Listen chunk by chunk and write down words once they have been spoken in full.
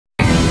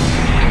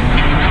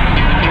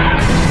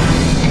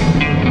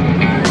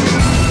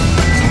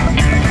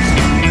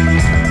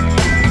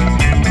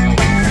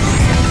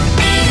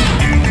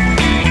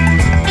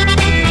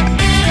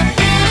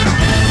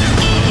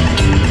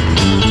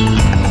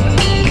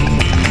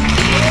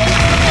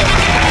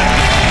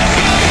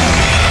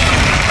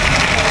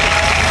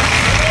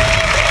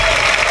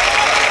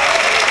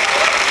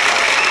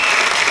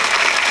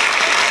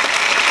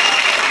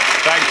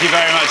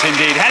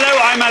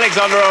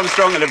Alexander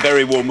Armstrong, and a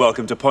very warm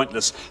welcome to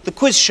Pointless, the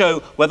quiz show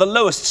where the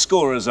lowest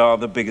scorers are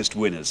the biggest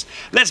winners.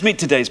 Let's meet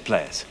today's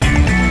players.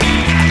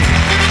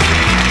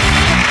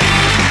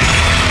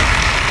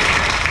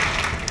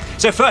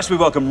 So first we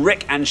welcome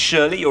Rick and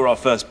Shirley. You're our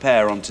first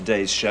pair on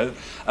today's show.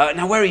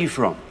 Now, where are you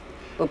from?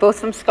 We're both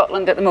from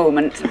Scotland at the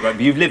moment. Right,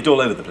 you've lived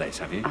all over the place,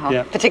 have you?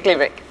 Yeah.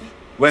 Particularly Rick.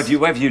 Where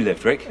have you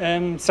lived, Rick?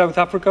 South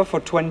Africa for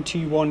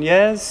 21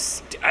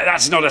 years.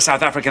 That's not a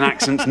South African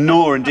accent,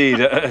 nor indeed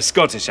a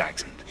Scottish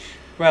accent.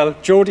 Well,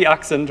 Geordie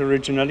accent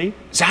originally.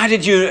 So how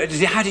did you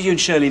and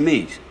Shirley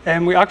meet?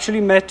 We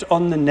actually met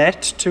on the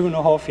net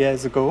 2.5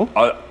 years ago.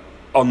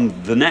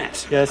 On the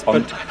net? Yes,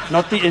 but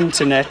not the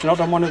internet, not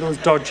on one of those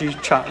dodgy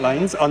chat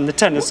lines, on the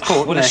tennis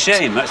court What net. a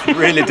shame, that's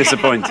really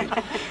disappointing.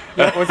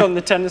 Yeah, it was on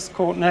the tennis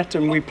court net,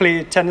 and we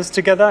played tennis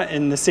together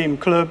in the same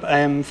club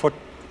for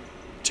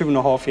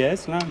 2.5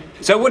 years now.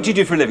 So what do you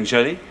do for a living,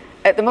 Shirley?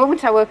 At the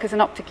moment, I work as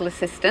an optical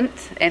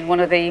assistant in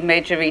one of the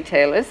major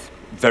retailers.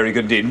 Very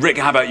good indeed. Rick,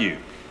 how about you?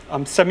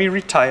 I'm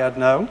semi-retired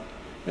now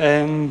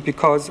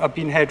because I've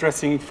been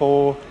hairdressing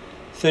for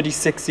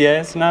 36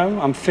 years now.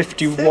 I'm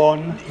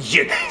 51.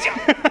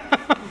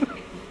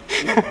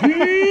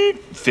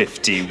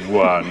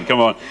 51. Come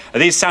on. Are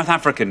these South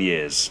African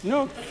years?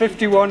 No,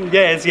 51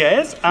 years.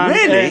 And,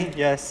 really?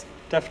 Yes,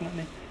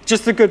 definitely.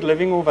 Just the good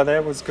living over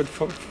there was good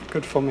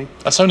for me.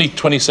 That's only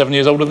 27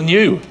 years older than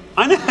you.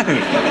 I know.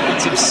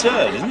 It's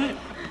absurd, isn't it?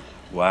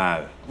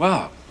 Wow.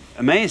 Wow.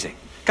 Amazing.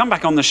 Come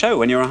back on the show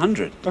when you're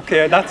 100.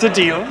 OK, that's a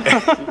deal.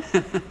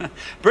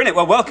 Brilliant.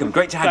 Well, welcome.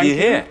 Great to have you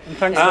here. And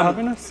thanks for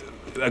having us.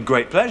 A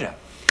great pleasure.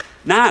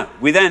 Now,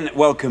 we then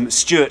welcome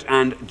Stuart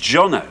and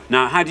Jono.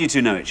 Now, how do you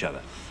two know each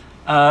other?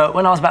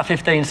 When I was about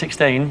 15,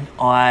 16,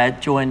 I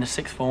joined the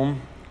sixth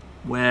form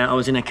where I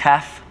was in a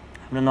cafe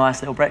having a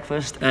nice little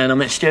breakfast, and I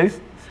met Stu.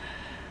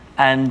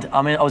 And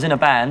I was in a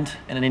band,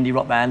 in an indie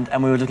rock band,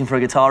 and we were looking for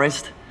a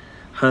guitarist.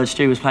 Heard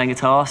Stu was playing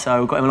guitar,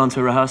 so got him along to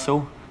a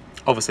rehearsal.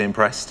 Obviously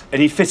impressed. And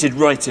he fitted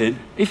right in?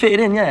 He fitted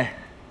in, yeah.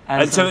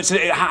 And so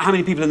how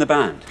many people in the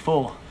band?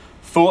 4.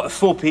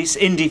 Four-piece,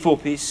 indie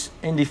four-piece?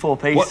 Indie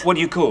 4-piece. What are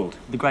you called?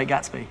 The Great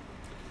Gatsby.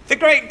 The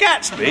Great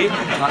Gatsby?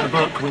 Like the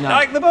book, we know.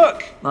 Like the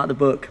book? Like the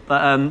book.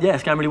 But yeah,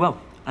 it's going really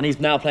well. And he's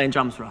now playing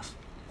drums for us.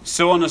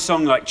 So on a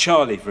song like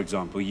Charlie, for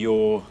example,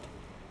 you're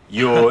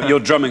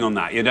drumming on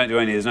that. You don't do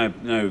any. There's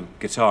no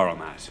guitar on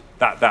that.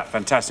 That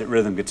fantastic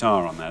rhythm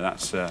guitar on there.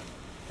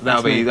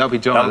 That'll be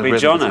Jono. That'll be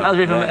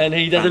Jono. And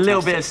he does a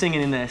little bit of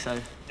singing in there. So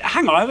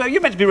hang on,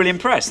 you're meant to be really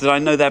impressed that I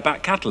know their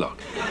back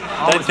catalogue.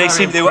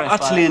 They were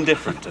utterly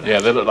indifferent to that. Yeah,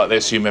 they look like they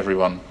assume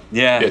everyone.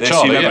 Yeah, they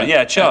Charlie, assume everyone.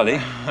 Yeah, Charlie. we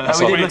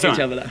did look at each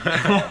other.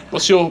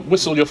 What's your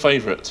whistle? Your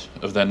favourite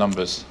of their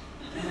numbers?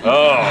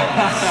 Oh.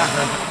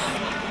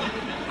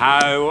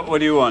 What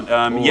do you want?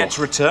 Yet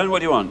to Return? What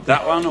do you want?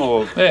 That one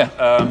or?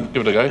 Yeah.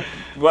 Give it a go.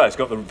 Well, it's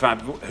got the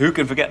who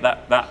can forget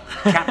that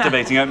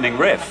captivating opening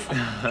riff?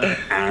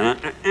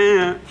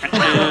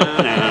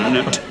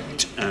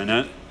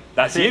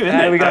 That's you, isn't it?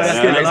 There we go. That's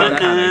good.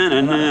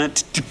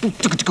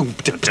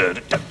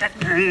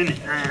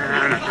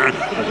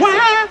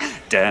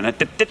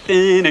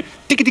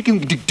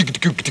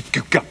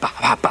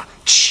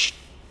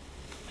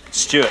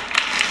 Stuart.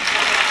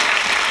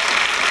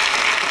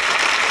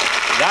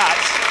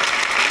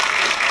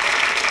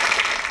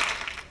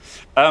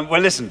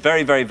 Well, listen,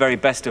 very, very, very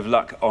best of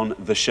luck on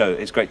the show.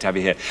 It's great to have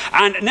you here.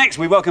 And next,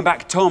 we welcome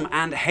back Tom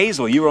and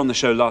Hazel. You were on the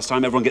show last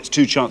time. Everyone gets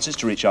 2 chances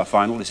to reach our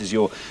final. This is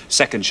your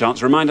second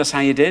chance. Remind us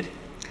how you did.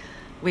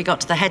 We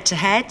got to the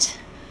head-to-head.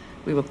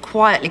 We were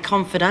quietly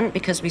confident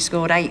because we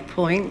scored 8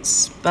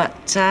 points,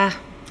 but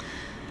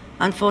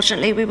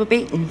unfortunately, we were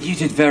beaten. You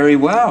did very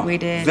well. We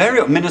did.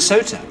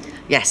 Minnesota?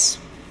 Yes.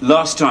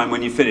 Last time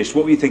when you finished,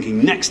 what were you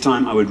thinking? Next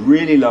time, I would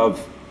really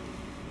love...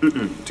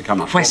 to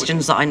come up.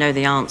 Questions that I know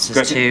the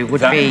answers to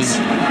would be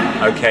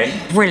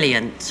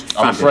brilliant.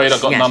 I'm afraid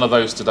I've got none of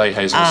those today,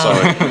 Hazel.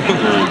 Sorry.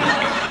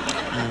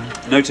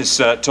 Notice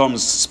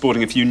Tom's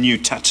sporting a few new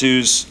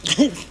tattoos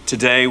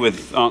today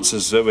with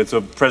answers with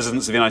the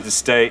presidents of the United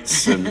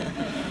States and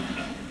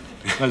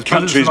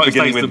countries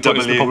beginning with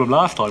W. The problem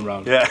last time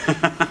round. Yeah.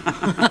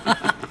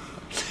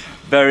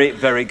 Very,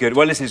 very good.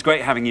 Well, listen, it's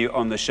great having you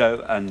on the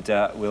show, and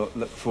we'll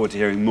look forward to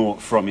hearing more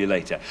from you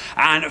later.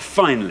 And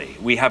finally,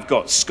 we have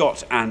got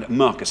Scott and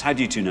Marcus. How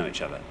do you two know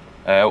each other?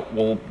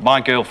 Well,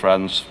 my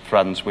girlfriend's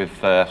friends with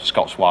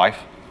Scott's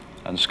wife,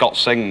 and Scott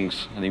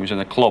sings, and he was in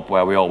a club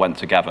where we all went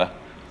together.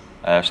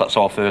 So that's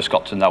how I first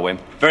got to know him.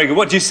 Very good.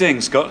 What do you sing,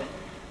 Scott?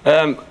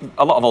 A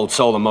lot of old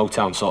soul and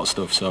Motown sort of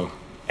stuff, so...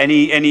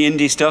 Any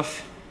indie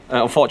stuff?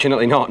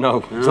 Unfortunately not,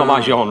 no. It's not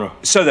my genre.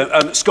 So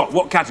then, Scott,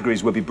 what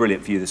categories would be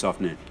brilliant for you this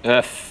afternoon?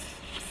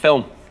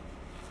 Film.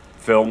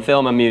 Film?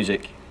 Film and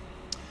music.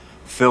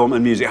 Film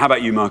and music. How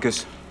about you,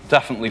 Marcus?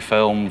 Definitely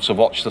films. I've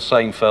watched the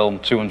same film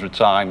 200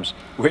 times.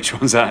 Which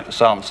one's that?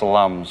 Silence of the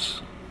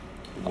Lambs.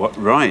 What?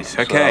 Right,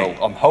 OK.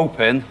 So I'm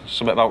hoping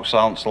something about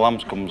Silence of the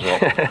Lambs comes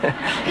up.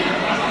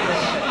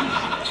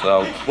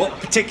 So... What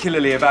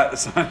particularly about the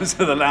Silence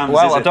of the Lambs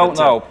Well, is I don't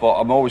know, but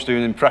I'm always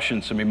doing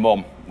impressions to my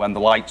mum when the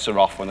lights are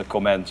off when they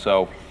come in,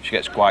 so she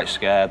gets quite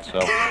scared. So.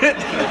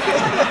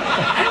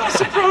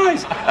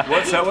 Surprise!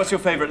 What's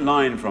your favourite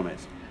line from it?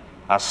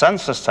 A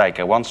census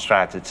taker once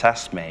tried to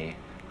test me.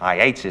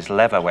 I ate his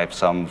liver with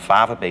some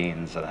fava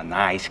beans and a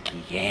nice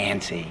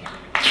Chianti.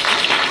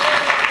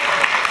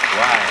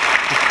 Wow.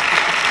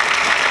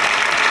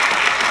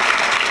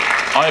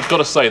 I've got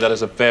to say that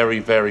is a very,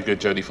 very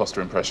good Jodie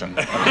Foster impression.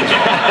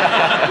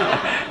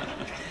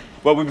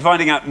 Well, we'll be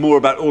finding out more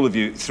about all of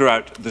you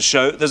throughout the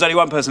show. There's only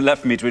one person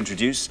left for me to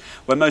introduce.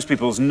 When most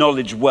people's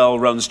knowledge well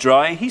runs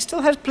dry, he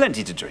still has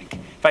plenty to drink. In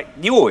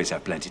fact, you always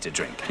have plenty to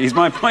drink. He's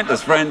my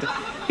pointless friend.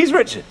 He's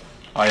Richard.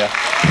 Hiya.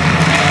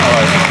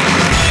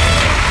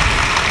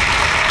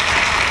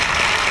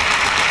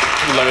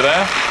 Hello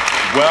there.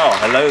 Well,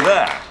 hello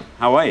there.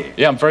 How are you?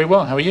 Yeah, I'm very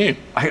well. How are you?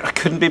 I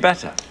couldn't be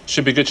better.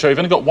 Should be a good show. We've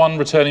only got one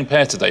returning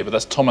pair today, but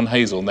that's Tom and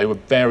Hazel, and they were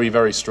very,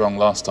 very strong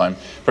last time.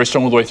 Very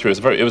strong all the way through.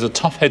 It was a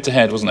tough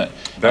head-to-head, wasn't it?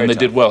 Very and they tough.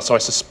 did well, so I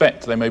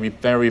suspect they may be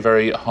very,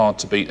 very hard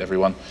to beat,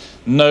 everyone.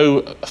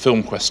 No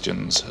film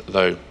questions,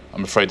 though,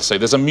 I'm afraid to say.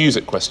 There's a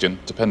music question,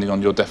 depending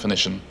on your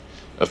definition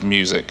of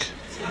music.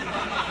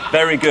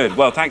 Very good.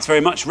 Well, thanks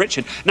very much,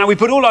 Richard. Now, we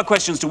put all our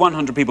questions to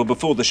 100 people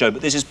before the show,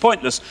 but this is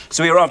pointless,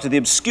 so we are after the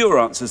obscure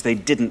answers they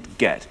didn't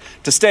get.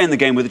 To stay in the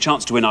game with a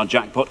chance to win our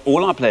jackpot,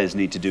 all our players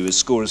need to do is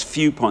score as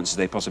few points as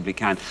they possibly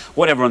can.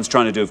 What everyone's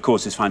trying to do, of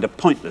course, is find a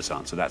pointless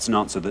answer. That's an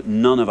answer that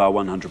none of our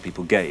 100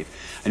 people gave.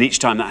 And each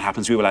time that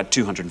happens, we will add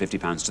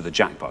 £250 to the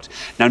jackpot.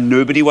 Now,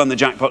 nobody won the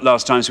jackpot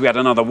last time, so we add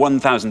another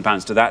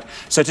 £1,000 to that.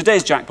 So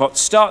today's jackpot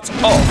starts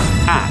off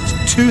at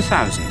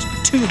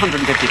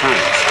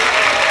 £2,250.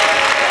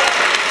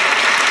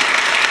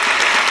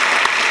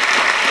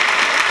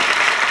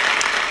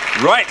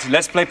 Right,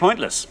 let's play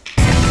Pointless.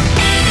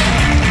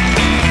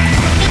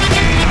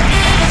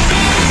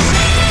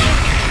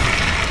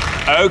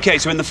 OK,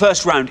 so in the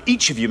first round,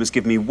 each of you must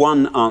give me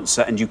one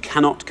answer and you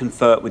cannot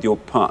confer with your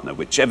partner.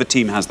 Whichever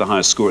team has the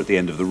highest score at the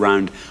end of the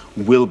round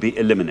will be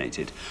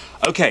eliminated.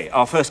 OK,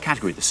 our first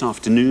category this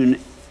afternoon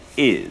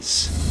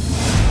is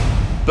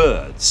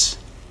birds.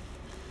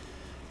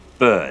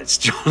 Birds.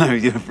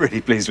 John, you're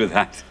really pleased with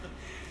that.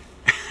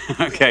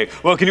 OK,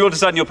 well, can you all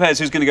decide in your pairs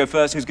who's going to go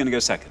first, who's going to go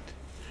second?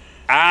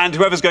 And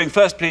whoever's going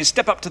first, please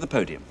step up to the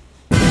podium.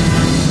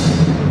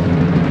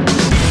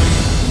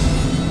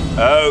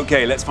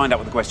 OK, let's find out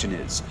what the question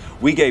is.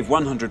 We gave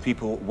 100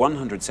 people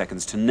 100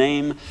 seconds to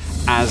name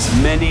as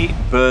many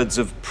birds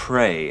of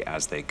prey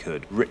as they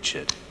could.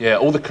 Richard. Yeah,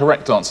 all the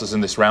correct answers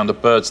in this round are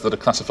birds that are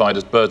classified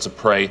as birds of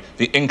prey.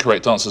 The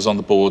incorrect answers on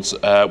the boards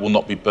will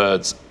not be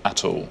birds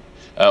at all.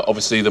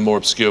 Obviously, the more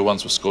obscure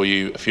ones will score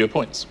you fewer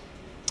points.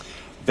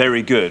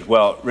 Very good.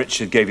 Well,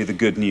 Richard gave you the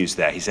good news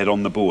there. He said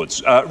on the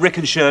boards. Rick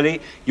and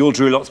Shirley, you all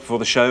drew lots before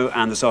the show,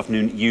 and this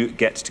afternoon you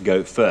get to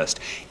go first.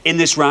 In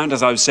this round,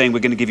 as I was saying, we're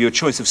going to give you a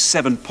choice of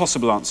 7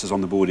 possible answers on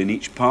the board in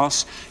each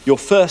pass. Your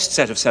first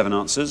set of 7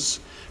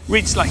 answers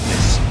reads like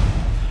this.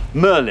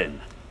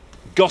 Merlin,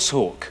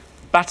 goshawk,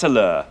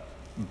 bateleur,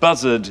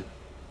 buzzard,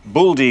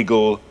 bald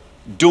eagle,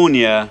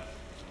 dornier,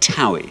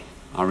 towie.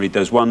 I'll read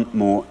those one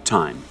more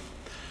time.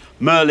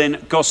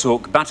 Merlin,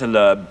 goshawk,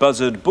 bateleur,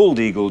 buzzard, bald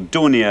eagle,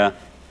 dornier,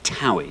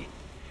 towie.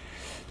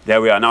 There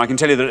we are. Now, I can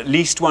tell you that at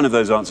least one of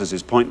those answers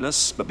is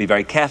pointless, but be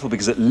very careful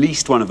because at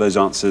least one of those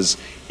answers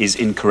is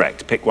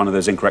incorrect. Pick one of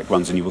those incorrect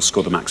ones and you will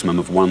score the maximum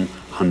of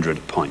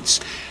 100 points.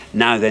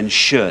 Now then,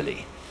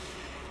 Shirley,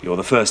 you're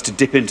the first to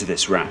dip into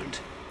this round.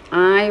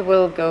 I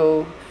will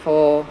go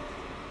for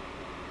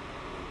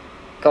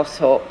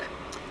goshawk.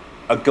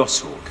 A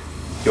goshawk.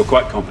 You're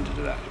quite confident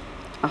of that?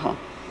 Uh-huh.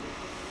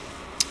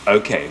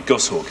 OK, a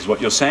goshawk is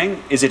what you're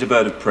saying. Is it a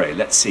bird of prey?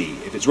 Let's see.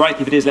 If it's right,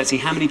 if it is, let's see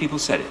how many people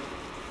said it.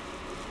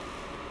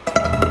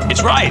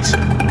 It's right!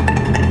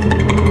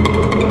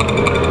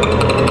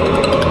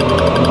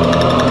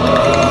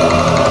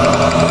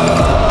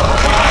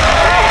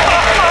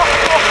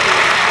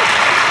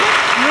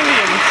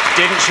 Brilliant.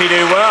 Didn't she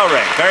do well,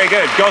 Rick? Very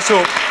good.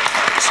 Goshawk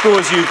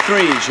scores you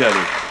 3,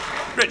 Shirley.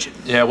 Richard.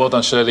 Yeah, well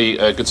done, Shirley.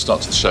 Good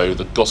start to the show.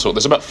 The goshawk.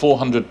 There's about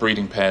 400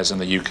 breeding pairs in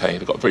the UK.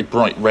 They've got very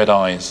bright red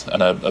eyes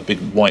and a big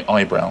white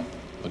eyebrow.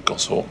 The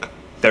goshawk.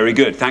 Very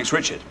good. Thanks,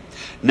 Richard.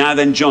 Now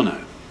then,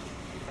 Jono.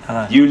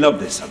 Hello. You love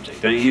this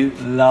subject, don't you?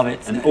 Love it.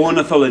 An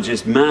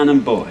ornithologist, man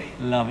and boy.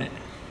 Love it.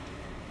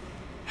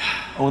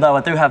 Although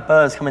I do have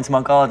birds come into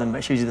my garden, but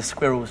it's usually the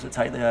squirrels that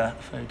take the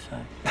food, so...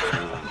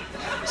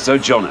 So,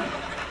 Jono.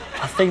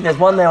 I think there's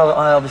one there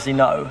I obviously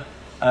know,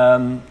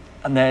 and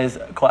there's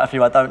quite a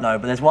few I don't know,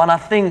 but there's one I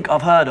think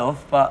I've heard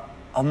of, but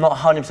I'm not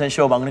 100%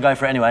 sure, but I'm going to go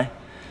for it anyway,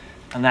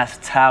 and that's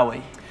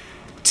towie.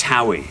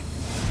 Towie.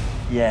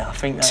 Yeah, I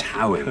think that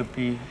Towie. could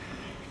be...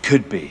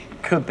 Could be.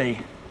 Could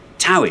be.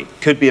 Towie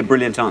could be a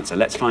brilliant answer.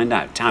 Let's find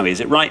out. Towie, is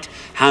it right?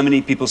 How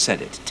many people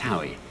said it?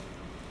 Towie.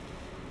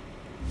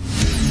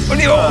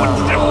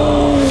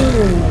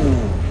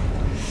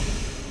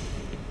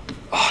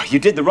 Oh, you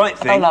did the right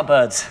thing. I don't like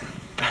birds.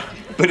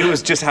 But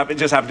it just happened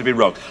to be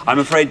wrong. I'm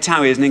afraid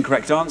Towie is an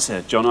incorrect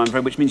answer, John, I'm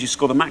afraid, which means you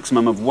score the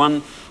maximum of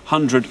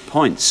 100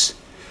 points.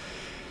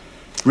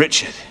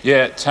 Richard.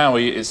 Yeah,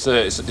 TOWIE is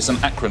it's an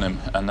acronym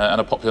and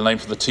a popular name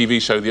for the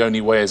TV show The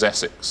Only Way is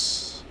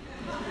Essex.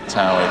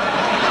 TOWIE.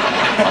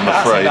 I'm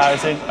afraid.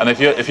 And if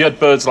you had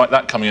birds like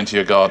that coming into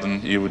your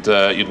garden,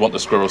 you'd want the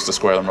squirrels to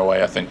square them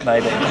away, I think.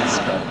 Maybe.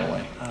 Square them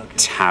away.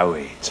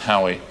 TOWIE.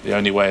 TOWIE. The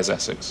Only Way is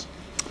Essex.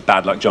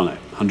 Bad luck, Jono.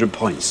 100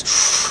 points.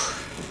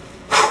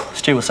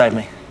 Stu will save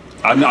me.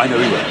 I know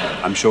he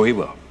will. I'm sure he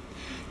will.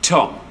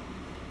 Tom,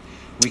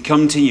 we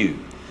come to you.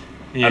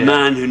 Yeah. A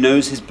man who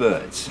knows his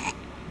birds.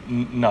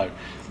 No.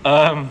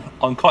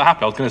 I'm quite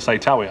happy. I was going to say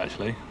TOWIE,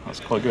 actually. That's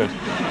quite good.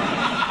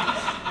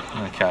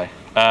 Okay.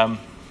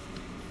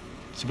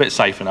 It's a bit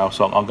safer now,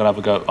 so I'm going to have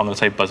a go. I'm going to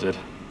say buzzard.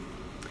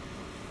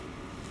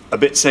 A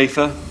bit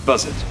safer,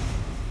 buzzard.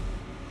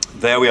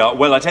 There we are.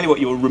 Well, I tell you what,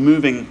 you're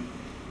removing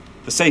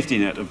the safety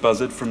net of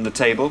buzzard from the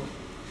table.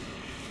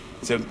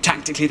 So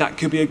tactically, that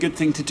could be a good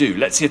thing to do.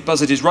 Let's see if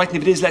buzzard is right, and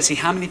if it is, let's see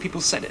how many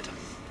people said it.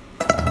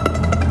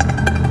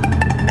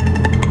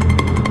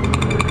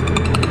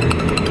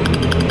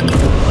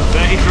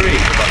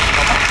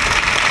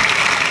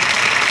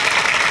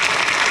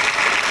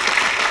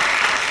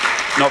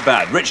 Not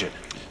bad. Richard?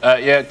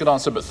 Yeah, good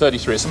answer, but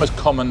 33. It's the most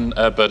common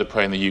bird of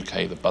prey in the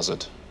UK, the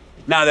buzzard.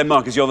 Now then,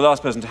 Marcus, you're the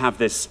last person to have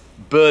this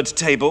bird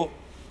table.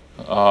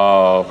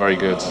 Oh, very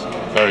good.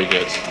 Very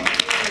good.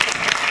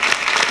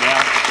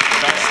 Yeah,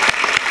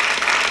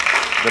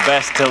 the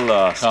best till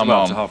last. Come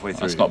well, on. To halfway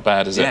through. That's not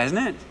bad, is it? Yeah, isn't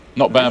it?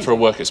 Not bad for a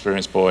work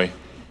experience boy.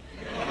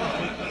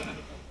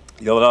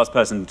 You're the last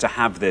person to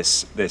have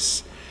this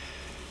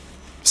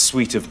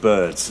suite of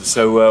birds.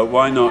 So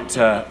why not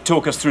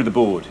talk us through the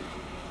board?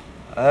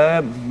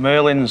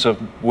 Merlin's a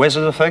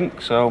wizard, I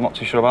think, so I'm not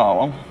too sure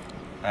about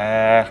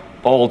that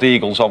one. Bald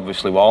eagle's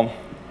obviously one.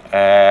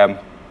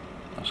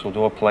 So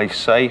do I play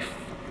safe?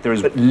 There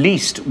is at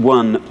least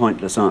one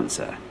pointless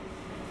answer.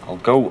 I'll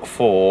go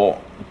for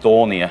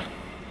Dornier,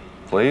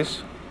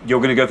 please. You're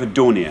going to go for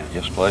Dornier?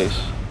 Yes, please.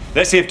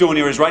 Let's see if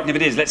Dornier is right, and if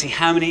it is, let's see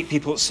how many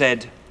people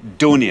said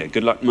Dornier.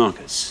 Good luck,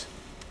 Marcus.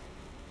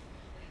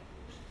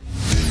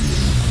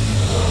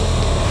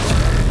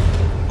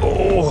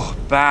 Oh,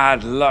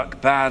 bad luck,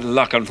 bad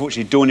luck.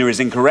 Unfortunately, Dornier is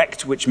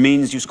incorrect, which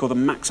means you score the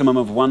maximum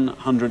of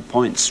 100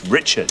 points.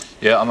 Richard?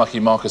 Yeah, unlucky,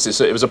 Marcus.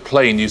 It was a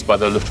plane used by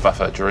the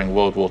Luftwaffe during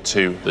World War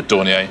II, the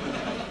Dornier,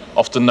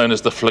 often known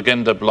as the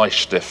Fliegende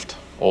Bleistift,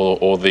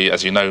 or the,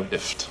 as you know,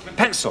 Ift.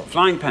 Pencil,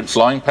 flying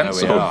pencil. Flying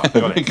pencil. There we are. Got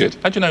Very it. good.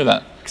 How do you know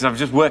that? Because I was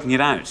just working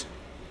it out.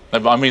 No,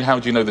 but I mean, how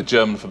do you know the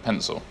German for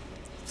pencil?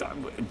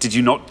 Did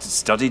you not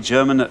study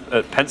German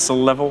at pencil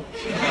level?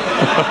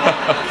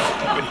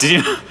 Did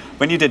you,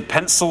 when you did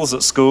pencils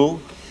at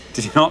school,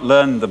 did you not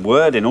learn the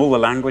word in all the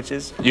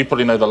languages? You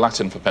probably know the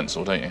Latin for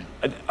pencil, don't you?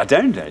 I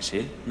don't,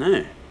 actually.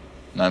 No.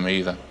 No, me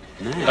either.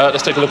 No.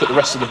 Let's take a look at the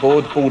rest of the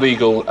board. Bald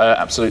eagle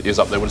absolutely is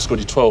up there. Would have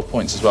scored you 12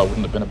 points as well.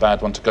 Wouldn't have been a bad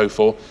one to go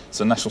for.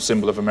 It's a national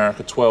symbol of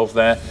America, 12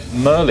 there.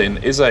 Merlin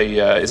is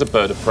a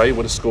bird of prey.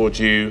 Would have scored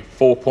you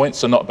 4 points,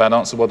 so not a bad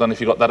answer. Well done if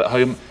you got that at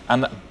home.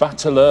 And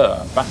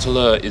Bateleur.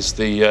 Bateleur is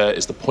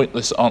the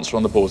pointless answer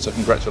on the board. So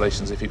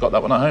congratulations if you got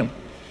that one at home.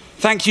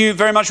 Thank you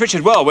very much,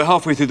 Richard. Well, we're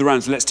halfway through the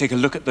round, so let's take a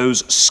look at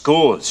those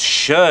scores.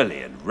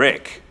 Shirley and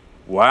Rick.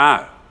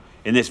 Wow.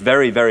 In this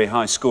very, very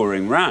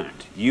high-scoring round,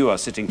 you are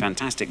sitting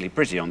fantastically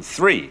pretty on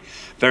 3.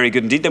 Very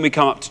good indeed. Then we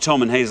come up to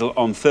Tom and Hazel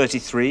on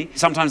 33.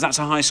 Sometimes that's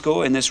a high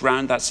score. In this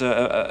round, that's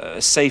a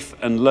safe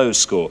and low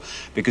score,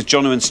 because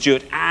Jono and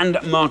Stuart and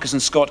Marcus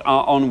and Scott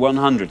are on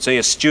 100. So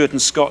yes, Stuart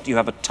and Scott, you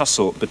have a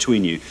tussle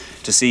between you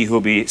to see who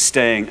will be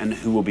staying and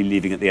who will be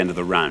leaving at the end of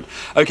the round.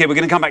 OK, we're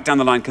going to come back down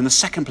the line. Can the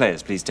second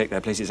players please take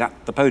their places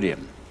at the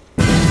podium?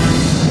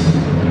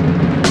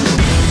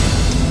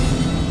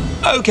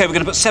 OK, we're going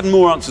to put 7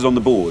 more answers on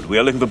the board. We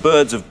are looking for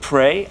birds of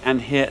prey,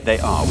 and here they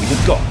are. We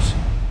have got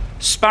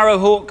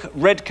sparrowhawk,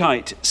 red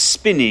kite,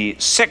 spinney,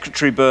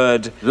 secretary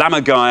bird,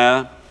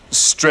 lammergeier,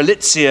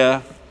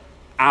 strelitzia,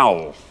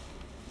 owl.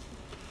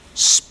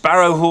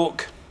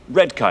 Sparrowhawk,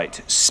 red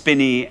kite,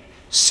 spinney,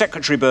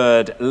 secretary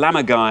bird,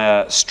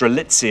 lammergeier,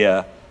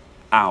 strelitzia,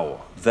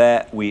 owl.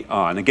 There we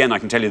are. And again, I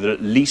can tell you that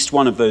at least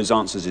one of those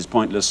answers is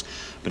pointless,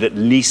 but at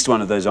least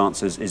one of those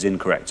answers is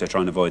incorrect. So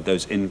try and avoid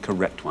those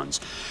incorrect ones.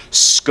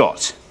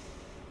 Scott,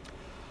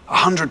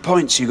 100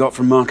 points you got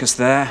from Marcus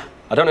there.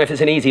 I don't know if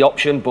it's an easy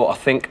option, but I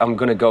think I'm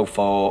going to go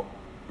for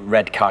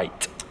red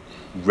kite.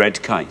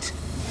 Red kite.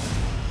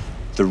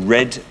 The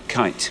red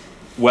kite.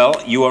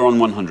 Well, you are on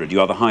 100. You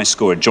are the high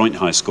scorer, joint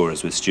high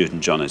scorers with Stuart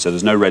and Jono. So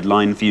there's no red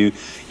line for you.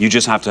 You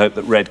just have to hope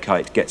that red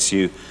kite gets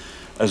you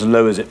as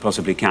low as it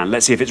possibly can.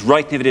 Let's see if it's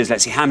right, and if it is,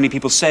 let's see how many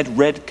people said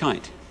red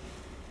kite.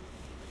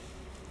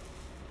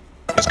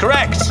 It's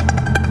correct.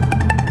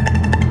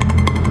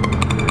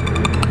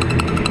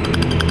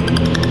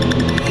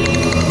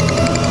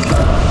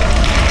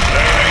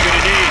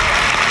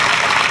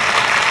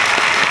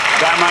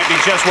 That might be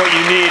just what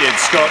you needed,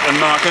 Scott and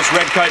Marcus.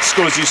 Red kite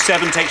scores you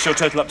 7, takes your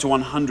total up to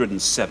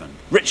 107.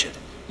 Richard.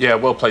 Yeah,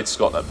 well played,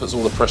 Scott. That puts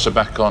all the pressure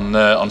back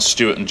on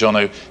Stuart and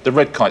Jono. The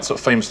red kite, sort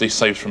of famously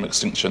saved from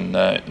extinction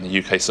in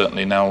the UK,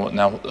 certainly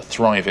now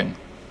thriving.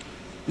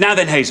 Now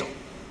then, Hazel,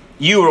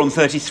 you are on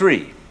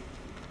 33.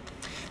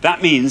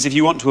 That means if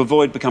you want to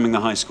avoid becoming the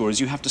high scorers,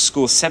 you have to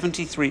score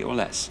 73 or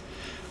less.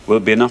 Will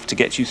it be enough to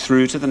get you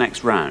through to the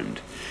next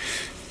round?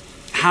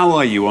 How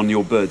are you on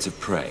your birds of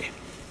prey?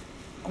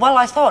 Well,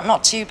 I thought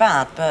not too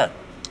bad, but...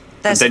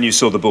 And then you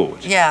saw the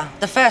board? Yeah,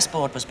 the first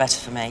board was better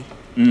for me.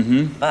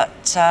 Mm-hmm.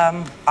 But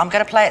I'm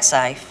going to play it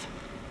safe,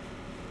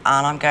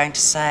 and I'm going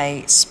to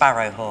say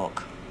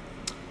Sparrowhawk.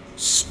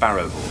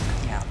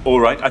 Sparrowhawk. Yeah. All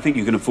right, I think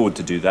you can afford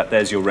to do that.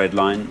 There's your red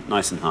line,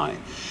 nice and high.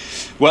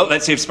 Well,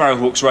 let's see if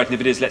Sparrowhawk's right, and if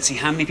it is, let's see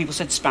how many people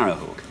said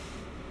Sparrowhawk.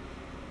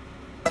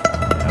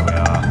 There we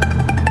are.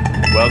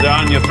 Well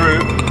done, you're through.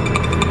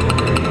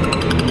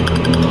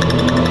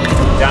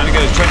 Down it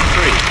goes,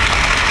 23.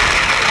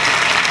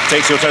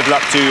 Takes your total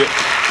up to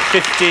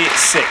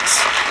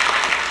 56.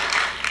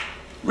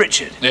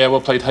 Richard. Yeah,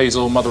 well played,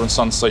 Hazel. Mother and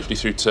son safely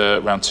through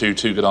to round 2.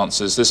 2 good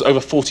answers. There's over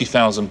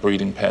 40,000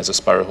 breeding pairs of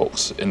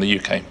sparrowhawks in the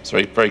UK. It's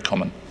very, very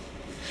common.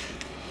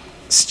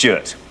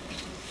 Stuart.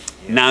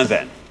 Now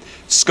then,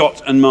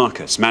 Scott and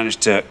Marcus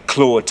managed to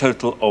claw a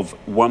total of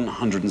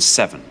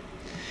 107.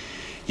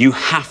 You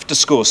have to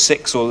score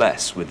 6 or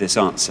less with this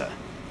answer.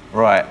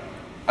 Right.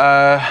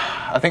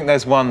 I think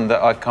there's one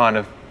that I kind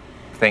of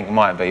think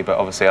might be, but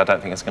obviously I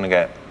don't think it's going to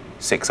get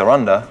 6 or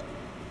under.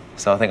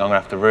 So I think I'm going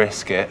to have to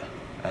risk it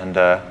and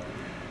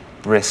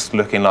risk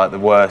looking like the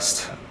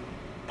worst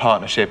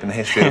partnership in the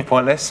history of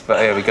Pointless. But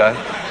here we go.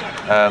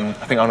 I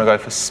think I'm going to go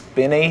for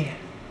Spinny.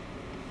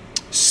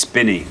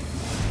 Spinny.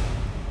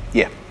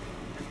 Yeah.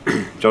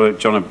 Do you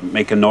want to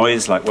make a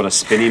noise like what a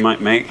spinny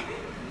might make?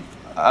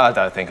 I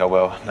don't think I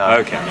will, no.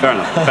 OK, fair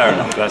enough, fair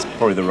enough. That's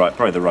probably the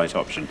right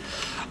option.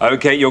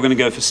 OK, you're going to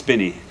go for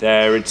Spinny.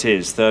 There it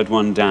is, third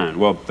one down.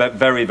 Well,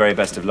 very, very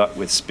best of luck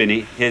with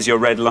Spinny. Here's your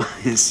red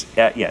lines.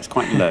 Yeah, it's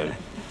quite low.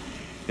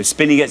 If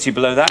Spinny gets you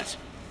below that,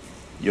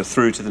 you're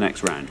through to the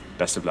next round.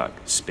 Best of luck,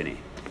 Spinny.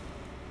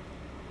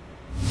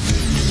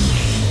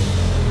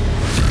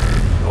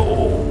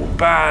 Oh,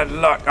 bad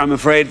luck, I'm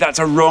afraid. That's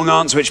a wrong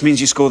answer, which means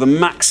you score the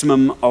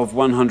maximum of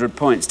 100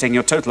 points, taking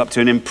your total up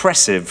to an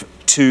impressive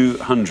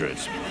 200.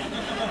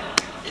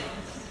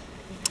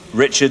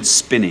 Richard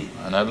Spinney.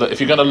 I know, look, if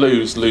you're going to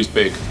lose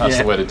big. That's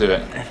the way to do it.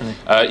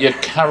 Definitely. Yeah,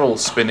 Carol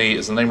Spinney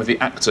is the name of the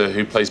actor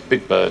who plays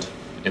Big Bird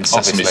in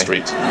Sesame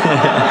Street. So,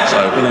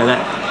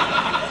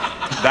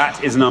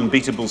 that is an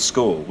unbeatable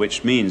score,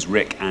 which means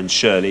Rick and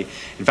Shirley.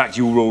 In fact,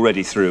 you were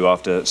already through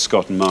after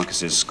Scott and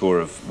Marcus's score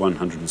of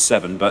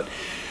 107, but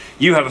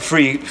you have a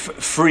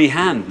free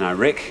hand now,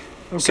 Rick.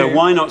 Okay. So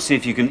why not see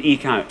if you can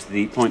eke out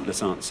the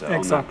pointless answer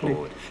on that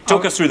board?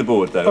 Talk us through the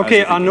board, though.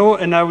 Okay, I know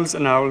an owl's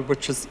an owl,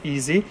 which is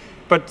easy,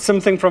 but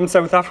something from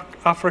South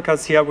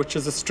Africa's here, which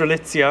is a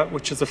strelitzia,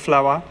 which is a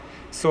flower.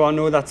 So I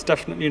know that's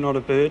definitely not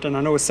a bird, and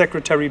I know a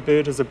secretary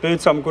bird is a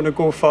bird, so I'm going to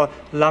go for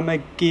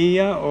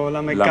Lammergeier or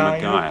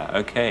Lammergeier. Lammergeier,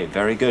 OK,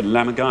 very good.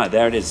 Lammergeier,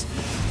 there it is.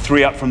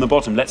 3 up from the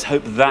bottom. Let's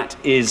hope that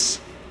is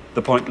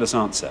the pointless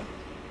answer.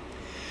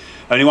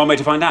 Only one way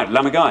to find out.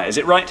 Lammergeier, is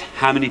it right?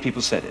 How many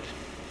people said it?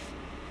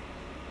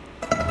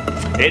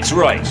 It's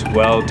right.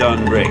 Well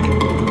done, Rick.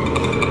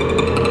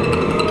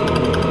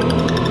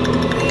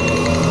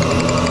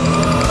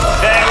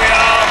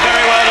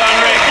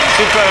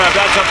 Superb.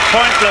 That's a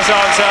pointless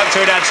answer,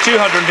 so it adds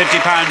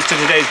 £250 to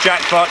today's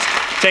jackpot,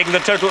 taking the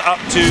total up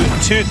to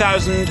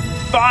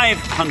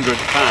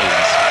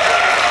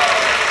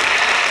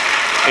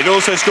 £2,500. It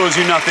also scores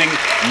you nothing,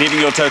 leaving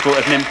your total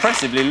at an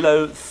impressively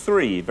low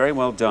 3. Very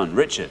well done.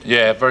 Richard.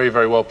 Yeah, very,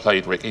 very well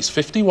played, Rick. He's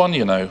 51,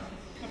 you know.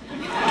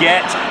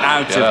 Get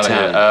out of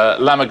town.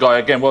 Lammergeier,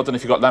 again, well done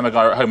if you've got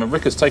Lammergeier at home. And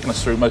Rick has taken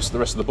us through most of the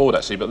rest of the board,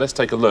 actually, but let's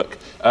take a look.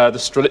 The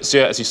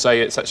strelitzia, as you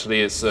say,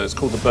 it's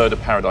called the bird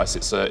of paradise.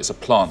 It's a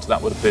plant.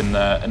 That would have been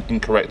an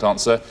incorrect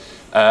answer.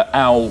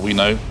 Owl, we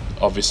know,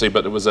 obviously,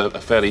 but there was a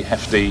fairly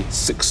hefty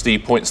 60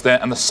 points there.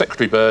 And the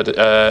secretary bird,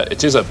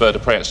 it is a bird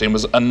of prey, actually, and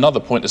was another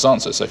pointless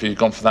answer. So if you'd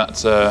gone for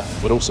that,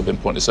 would also have been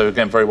pointless. So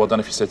again, very well done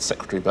if you said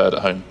secretary bird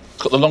at home.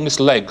 It's got the longest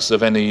legs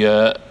of any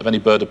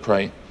bird of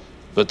prey,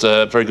 but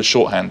very good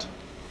shorthand.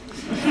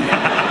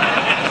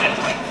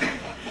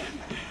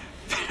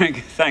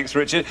 Thanks,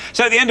 Richard.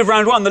 So at the end of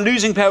round 1, the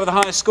losing pair with the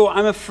highest score,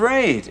 I'm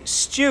afraid,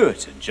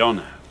 Stuart and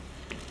Jono.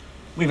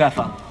 We've had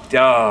fun.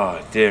 Oh,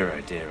 dear,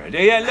 oh, dear, oh,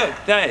 dear. Yeah, look,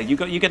 there, you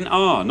get an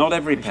R. Not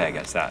every pair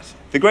gets that.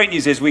 The great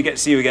news is we get to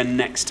see you again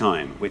next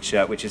time, which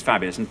is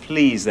fabulous. And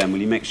please, then, will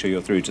you make sure you're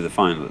through to the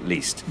final at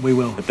least? We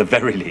will. At the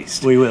very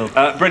least. We will.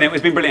 Brilliant.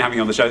 It's been brilliant having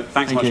you on the show.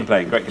 Thanks so much for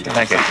playing. Great.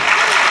 Thank you.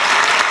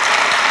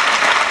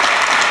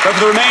 So for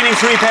the remaining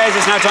 3 pairs,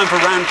 it's now time for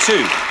round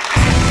 2.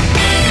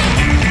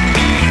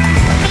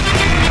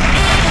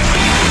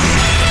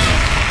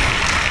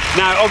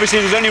 Now, obviously,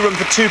 there's only room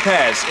for 2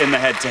 pairs in the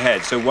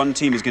head-to-head, so one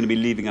team is going to be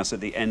leaving us at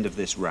the end of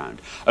this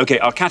round. OK,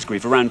 our category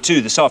for round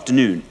 2 this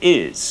afternoon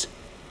is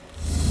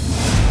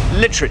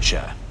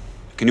literature.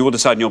 Can you all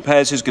decide in your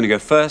pairs who's going to go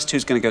first,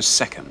 who's going to go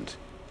second?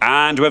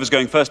 And whoever's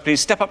going first,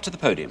 please step up to the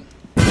podium.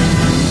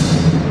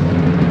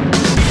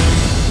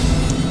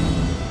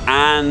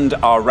 And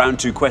our round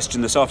 2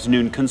 question this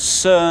afternoon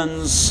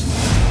concerns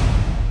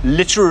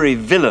literary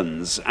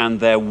villains and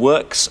their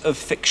works of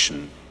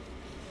fiction.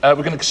 We're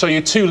going to show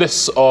you 2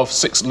 lists of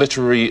 6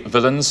 literary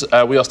villains.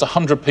 We asked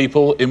 100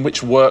 people in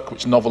which work,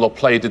 which novel or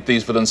play did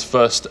these villains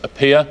first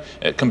appear.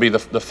 It can be the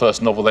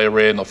first novel they were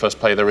in, or first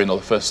play they're in, or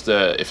the first,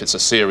 if it's a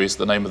series,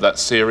 the name of that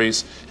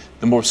series.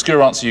 The more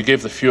obscure answer you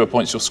give, the fewer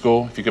points you'll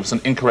score. If you give us an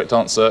incorrect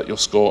answer, you'll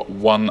score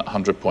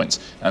 100 points.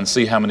 And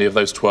see how many of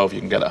those 12 you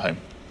can get at home.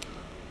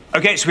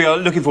 OK, so we are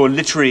looking for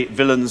literary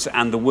villains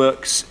and the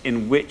works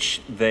in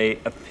which they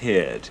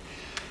appeared.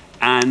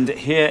 And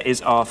here is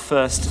our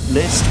first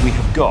list. We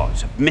have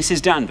got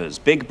Mrs. Danvers,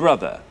 Big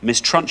Brother, Miss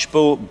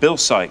Trunchbull, Bill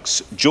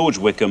Sikes, George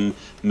Wickham,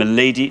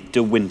 Milady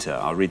de Winter.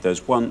 I'll read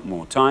those one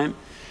more time.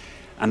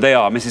 And they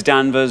are Mrs.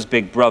 Danvers,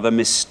 Big Brother,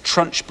 Miss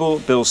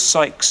Trunchbull, Bill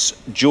Sikes,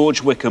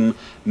 George Wickham,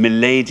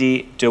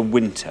 Milady de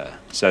Winter.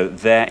 So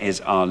there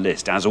is our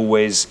list. As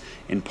always,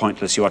 in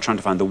Pointless, you are trying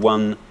to find the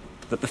one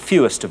that the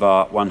fewest of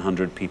our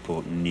 100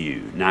 people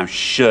knew. Now,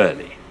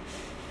 Shirley,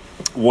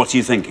 what are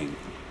you thinking?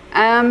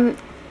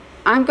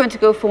 I'm going to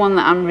go for one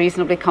that I'm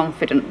reasonably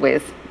confident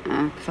with,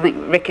 because I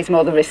think Rick is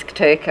more the risk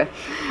taker.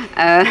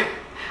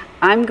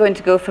 I'm going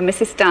to go for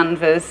Mrs.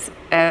 Danvers,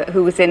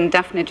 who was in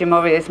Daphne du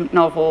Maurier's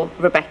novel,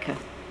 Rebecca.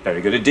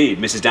 Very good indeed.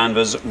 Mrs.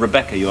 Danvers,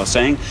 Rebecca, you are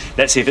saying.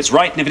 Let's see if it's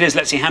right, and if it is,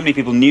 let's see how many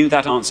people knew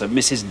that answer.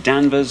 Mrs.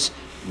 Danvers,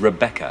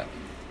 Rebecca.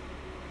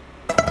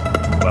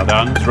 Well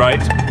done, it's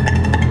right.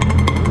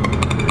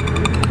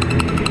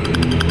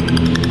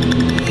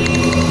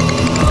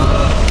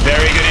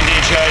 Very good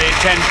indeed, Shirley.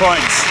 10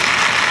 points.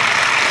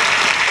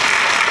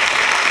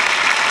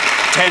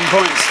 10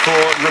 points for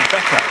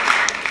Rebecca.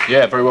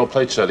 Yeah, very well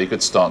played, Shirley.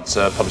 Good start.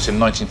 Published in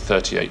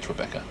 1938,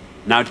 Rebecca.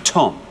 Now,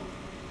 Tom.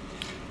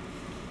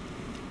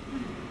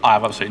 I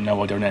have absolutely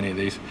no idea on any of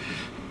these.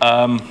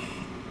 I'm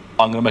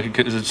going to make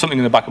there's something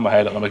in the back of my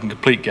head. I'm going to make a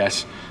complete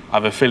guess. I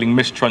have a feeling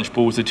Miss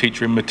Trunchbull was the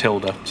teacher in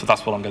Matilda, so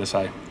that's what I'm going to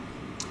say.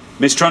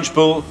 Miss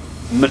Trunchbull,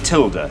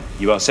 Matilda,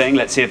 you are saying.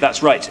 Let's see if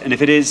that's right. And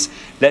if it is,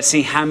 let's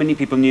see how many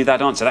people knew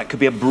that answer. That could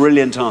be a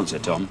brilliant answer,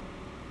 Tom.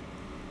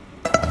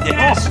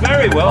 Yes,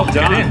 very well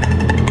done.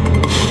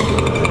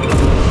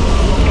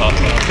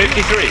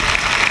 53.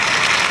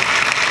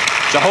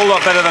 It's a whole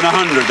lot better than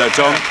 100, though,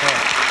 Tom.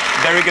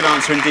 Very good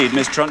answer indeed,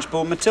 Miss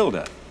Trunchbull,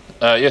 Matilda.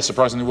 Yeah,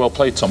 surprisingly well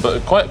played, Tom,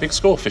 but quite a big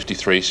score,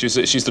 53.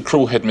 She's the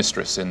cruel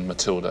headmistress in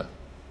Matilda.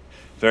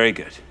 Very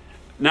good.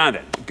 Now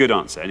then, good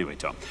answer anyway,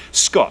 Tom.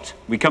 Scott,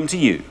 we come to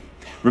you.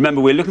 Remember,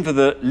 we're looking for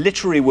the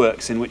literary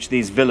works in which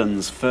these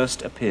villains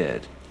first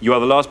appeared. You are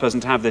the last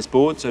person to have this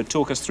board, so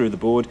talk us through the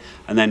board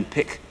and then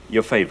pick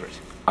your favourite.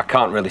 I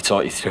can't really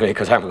talk you through it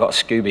because I haven't got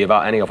a Scooby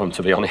about any of them,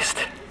 to be honest.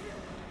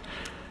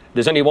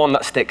 There's only one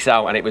that sticks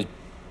out, and it was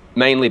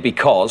mainly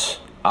because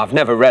I've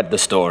never read the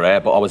story,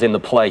 but I was in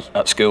the play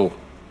at school.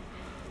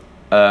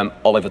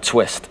 Oliver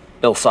Twist,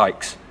 Bill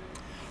Sikes.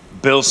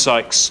 Bill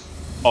Sikes,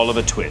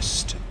 Oliver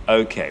Twist.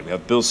 OK, we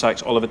have Bill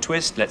Sikes, Oliver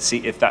Twist. Let's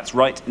see if that's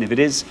right, and if it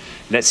is,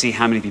 let's see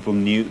how many people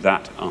knew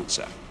that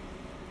answer.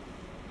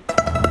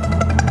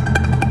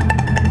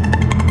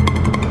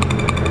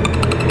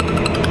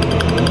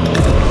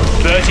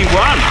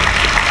 31.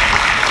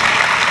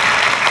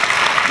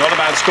 Not a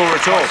bad score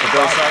at all for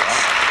Bill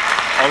Sikes,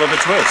 Oliver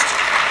Twist.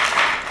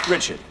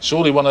 Richard.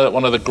 Surely one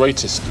of the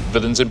greatest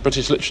villains in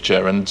British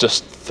literature, and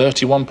just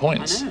 31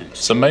 points. I know.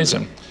 It's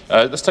amazing.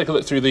 Let's take a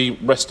look through the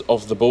rest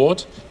of the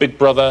board. Big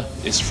Brother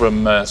is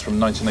from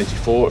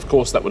 1984. Of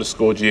course, that would have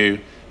scored you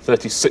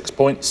 36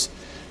 points.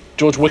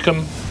 George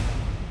Wickham.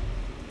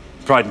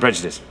 Pride and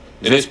Prejudice.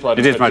 It is Pride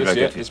and Prejudice,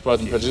 yeah. Okay. It's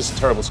Pride and Prejudice, a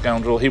terrible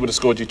scoundrel. He would have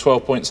scored you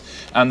 12 points.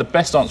 And the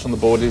best answer on the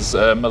board is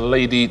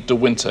Milady de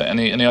Winter.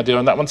 Any idea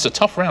on that one? It's a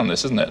tough round,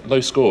 this, isn't it?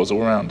 Low scores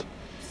all around.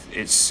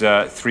 It's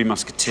Three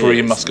Musketeers.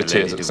 Three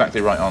Musketeers, exactly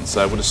right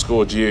answer. Would have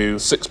scored you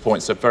 6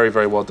 points, so very,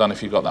 very well done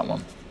if you got that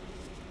one.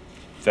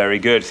 Very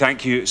good.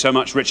 Thank you so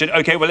much, Richard.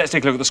 OK, well, let's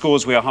take a look at the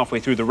scores. We are halfway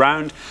through the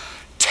round.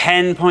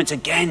 10 points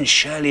again.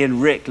 Shirley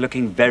and Rick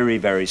looking very,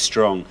 very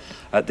strong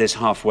at this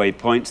halfway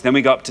point. Then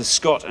we go up to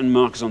Scott and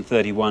Marcus on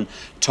 31,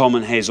 Tom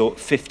and Hazel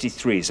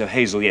 53. So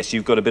Hazel, yes,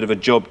 you've got a bit of a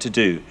job to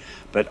do,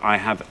 but I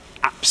have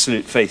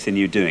absolute faith in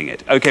you doing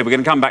it. OK, we're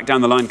going to come back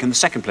down the line. Can the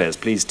second players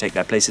please take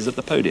their places at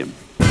the podium?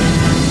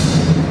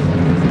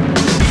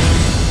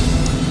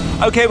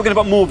 OK, we're going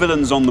to put more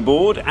villains on the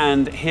board,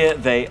 and here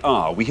they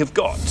are. We have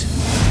got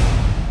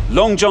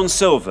Long John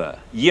Silver,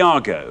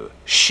 Iago,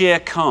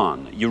 Shere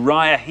Khan,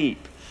 Uriah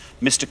Heep,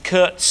 Mr.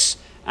 Kurtz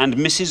and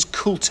Mrs.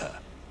 Coulter.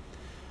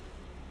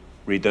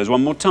 Read those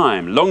one more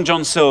time. Long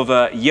John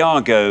Silver,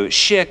 Iago,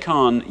 Shere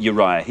Khan,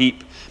 Uriah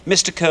Heep,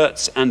 Mr.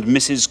 Kurtz and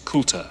Mrs.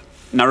 Coulter.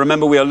 Now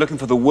remember, we are looking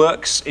for the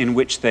works in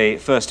which they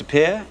first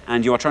appear,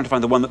 and you are trying to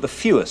find the one that the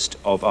fewest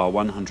of our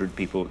 100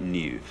 people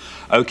knew.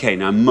 OK,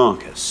 now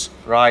Marcus.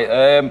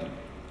 Right,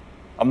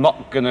 I'm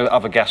not going to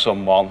have a guess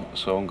on one,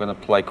 so I'm going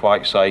to play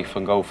quite safe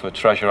and go for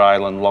Treasure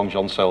Island, Long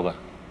John Silver.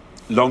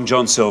 Long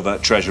John Silver,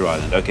 Treasure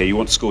Island. OK, you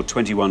want to score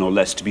 21 or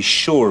less to be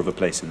sure of a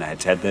place in the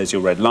head-to-head. There's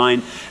your red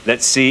line.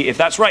 Let's see if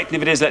that's right, and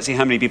if it is, let's see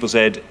how many people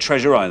said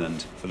Treasure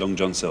Island for Long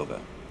John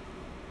Silver.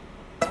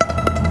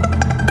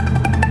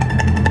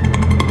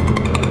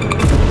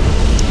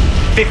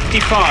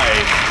 55.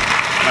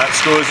 That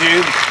scores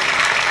you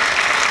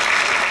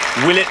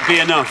Will it be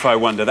enough, I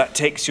wonder? That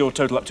takes your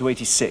total up to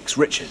 86.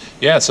 Richard?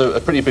 Yeah, so a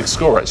pretty big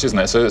score, actually, isn't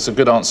it? So it's a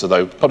good answer,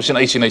 though. Published in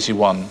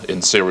 1881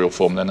 in serial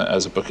form, then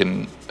as a book in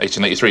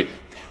 1883.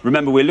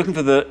 Remember, we're looking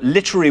for the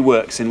literary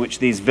works in which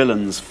these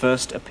villains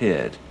first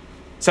appeared.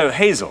 So,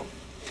 Hazel,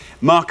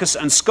 Marcus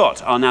and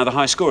Scott are now the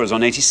high scorers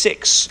on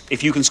 86.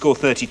 If you can score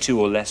 32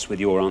 or less with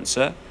your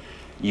answer,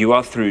 you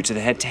are through to the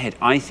head-to-head.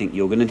 I think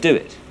you're going to do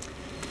it.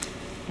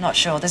 Not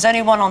sure. There's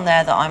only one on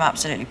there that I'm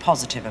absolutely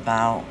positive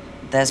about.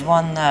 There's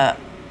one that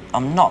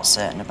I'm not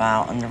certain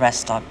about, and the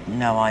rest I've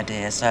no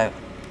idea. So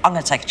I'm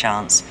going to take a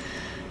chance.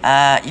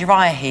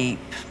 Uriah Heep,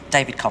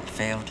 David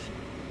Copperfield.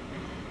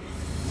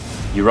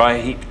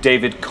 Uriah Heep,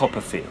 David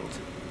Copperfield.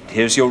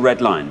 Here's your red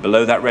line.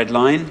 Below that red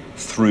line,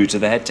 through to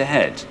the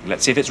head-to-head.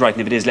 Let's see if it's right,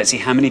 and if it is, let's see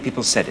how many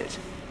people said it.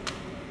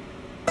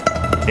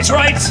 It's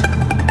right!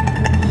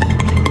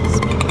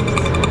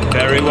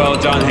 Very well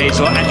done,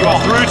 Hazel. And you're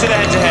through to the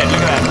head-to-head.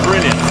 Look at that.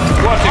 Brilliant.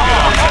 What a good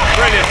answer.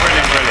 Brilliant,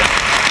 brilliant, brilliant.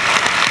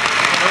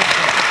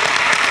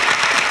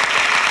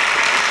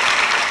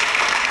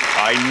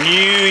 I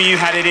knew you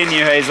had it in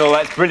you, Hazel.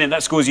 That's brilliant.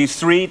 That scores you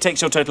 3,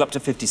 takes your total up to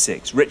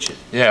 56. Richard?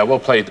 Yeah, well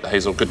played,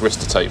 Hazel. Good risk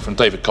to take from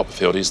David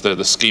Copperfield. He's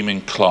the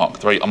scheming clerk, the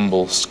very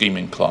humble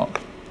scheming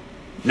clerk.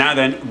 Now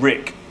then,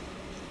 Rick.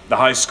 The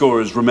high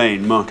scorers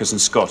remain Marcus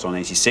and Scott on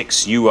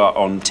 86. You are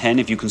on 10.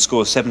 If you can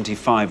score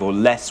 75 or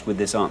less with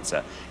this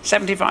answer,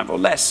 75 or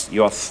less,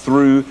 you are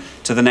through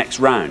to the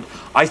next round.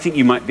 I think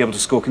you might be able to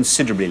score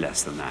considerably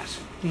less than that.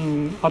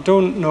 I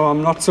don't know.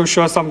 I'm not so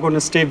sure, so I'm going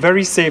to stay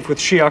very safe with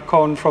Shere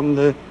Khan from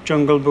the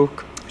Jungle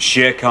Book.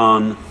 Shere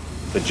Khan,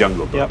 the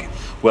Jungle Book. Yep.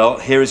 Well,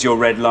 here is your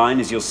red line.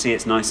 As you'll see,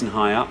 it's nice and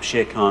high up.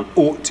 Shere Khan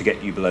ought to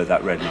get you below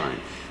that red line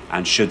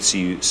and should see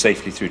you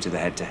safely through to the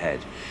head-to-head.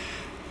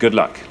 Good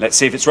luck. Let's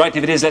see if it's right. And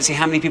if it is, let's see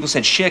how many people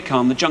said Shere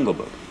Khan, the Jungle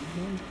Book.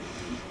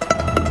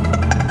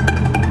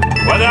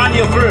 Well done,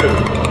 you're through.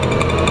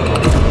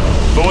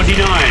 49.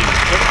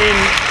 Put in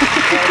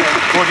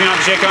 49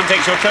 for Shere Khan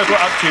takes your total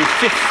up to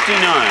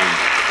 59.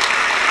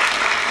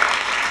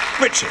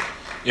 Richard.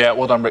 Yeah,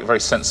 well done, Rick. Very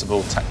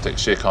sensible tactic.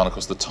 Shere Khan, of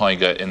course, the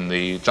tiger in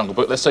the Jungle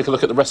Book. Let's take a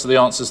look at the rest of the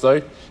answers,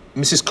 though.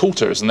 Mrs.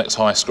 Coulter is the next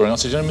highest scoring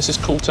answer. Do you know Mrs.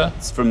 Coulter?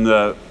 It's from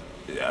the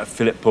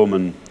Philip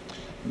Pullman.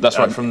 That's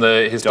right, from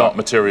his Dark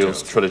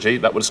Materials trilogy.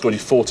 That would have scored you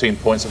 14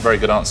 points, a very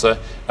good answer.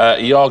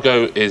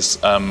 Iago is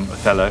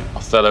Othello.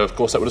 Othello, of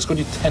course, that would have scored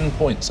you 10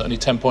 points, only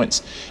 10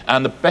 points.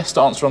 And the best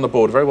answer on the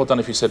board, very well done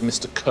if you said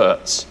Mr.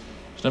 Kurtz.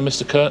 Do you know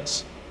Mr.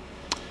 Kurtz?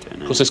 Of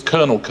course, there's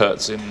Colonel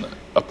Kurtz in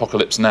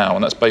Apocalypse Now,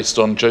 and that's based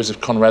on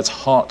Joseph Conrad's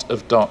Heart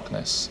of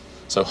Darkness.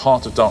 So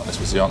Heart of Darkness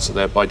was the answer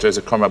there by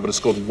Joseph Conrad, would have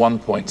scored 1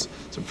 point.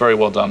 So very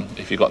well done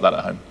if you got that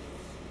at home.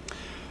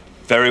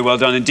 Very well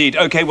done indeed.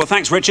 OK, well,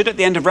 thanks, Richard. At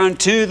the end of round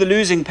 2, the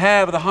losing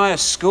pair with the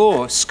highest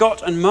score,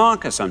 Scott and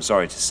Marcus, I'm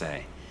sorry to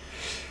say.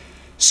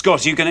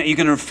 Scott, you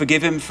gonna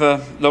forgive him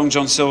for Long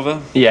John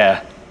Silver?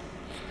 Yeah.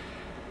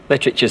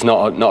 Literature's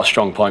not a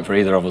strong point for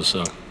either of us,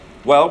 so...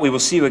 Well, we will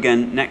see you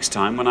again next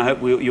time, when I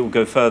hope you'll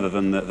go further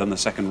than the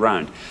second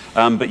round.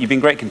 But you've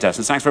been great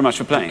contestants. Thanks very much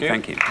for playing.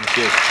 Thank you. Thank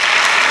you.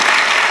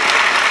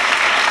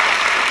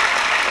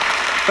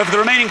 But for the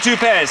remaining 2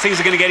 pairs, things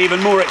are going to get even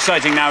more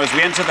exciting now as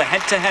we enter the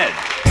head-to-head.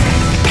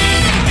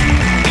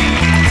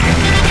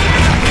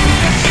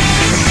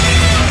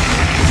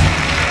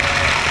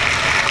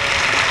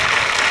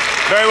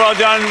 Very well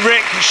done,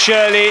 Rick,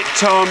 Shirley,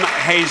 Tom,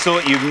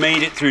 Hazel. You've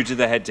made it through to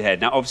the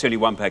head-to-head. Now, obviously, only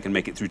one pair can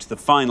make it through to the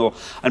final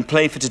and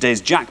play for today's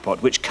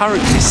jackpot, which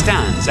currently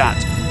stands at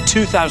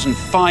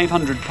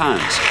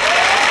 £2,500.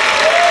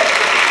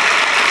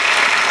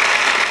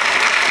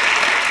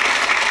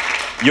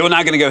 You're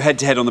now going to go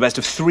head-to-head on the best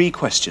of 3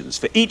 questions.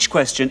 For each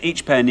question,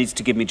 each pair needs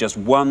to give me just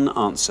one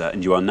answer,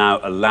 and you are now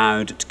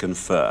allowed to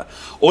confer.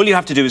 All you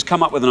have to do is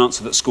come up with an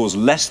answer that scores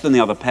less than the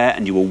other pair,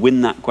 and you will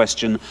win that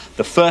question.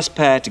 The first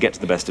pair to get to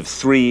the best of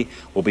 3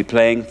 will be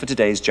playing for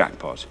today's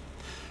jackpot.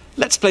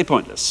 Let's play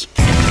Pointless.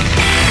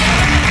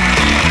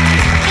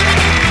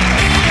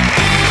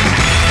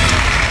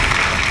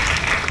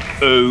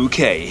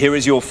 OK, here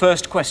is your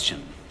first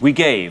question. We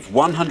gave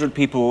 100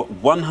 people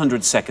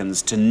 100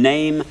 seconds to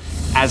name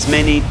as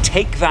many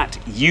Take That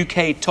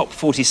UK Top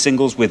 40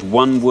 singles with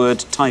one-word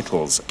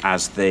titles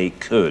as they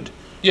could.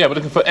 Yeah, we're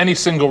looking for any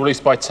single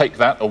released by Take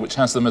That or which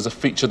has them as a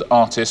featured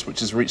artist which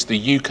has reached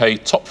the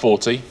UK Top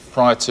 40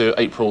 prior to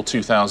April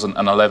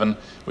 2011,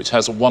 which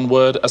has one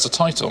word as a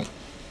title.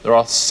 There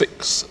are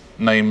 6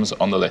 names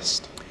on the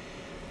list.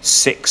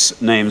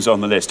 6 names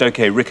on the list.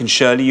 OK, Rick and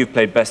Shirley, you've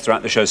played best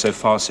throughout the show so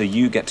far, so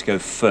you get to go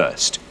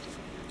first.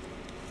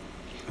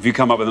 Have you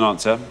come up with an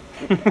answer?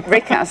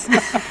 Rick has.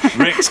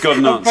 Rick's got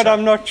an answer. But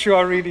I'm not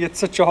sure, really. It's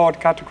such a hard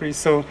category,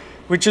 so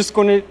we're just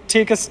going to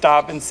take a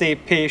stab and say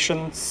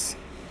patience.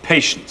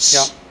 Patience.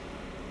 Yeah.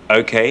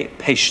 OK,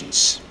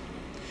 patience.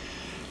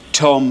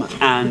 Tom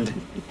and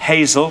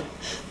Hazel.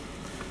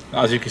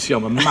 As you can see,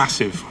 I'm a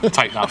massive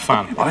Take That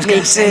fan. I was going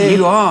to say,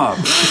 you are.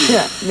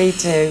 Yeah, me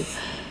too.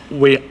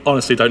 We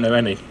honestly don't know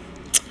any.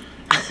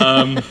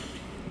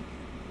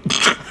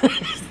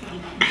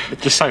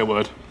 Just say a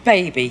word.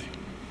 Baby.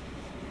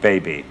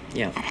 Baby.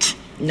 Yeah.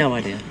 No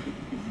idea.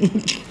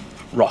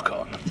 Rock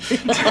on.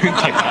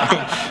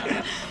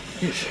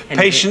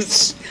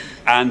 Patience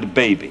and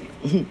baby.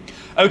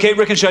 OK,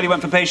 Rick and Shirley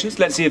went for patience.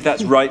 Let's see if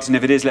that's right, and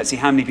if it is, let's see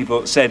how many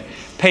people said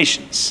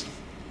patience.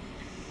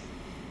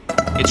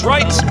 It's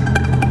right.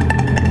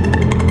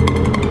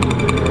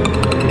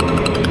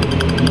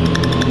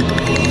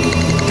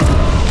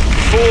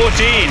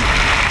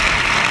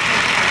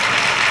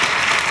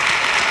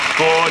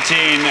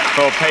 14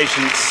 for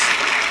patience.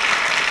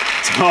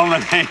 Tom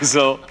and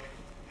Hazel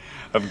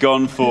have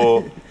gone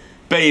for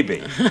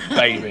baby.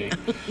 Baby.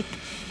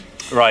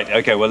 Right,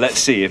 OK, well, let's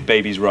see if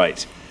baby's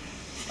right.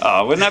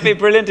 Oh, wouldn't that be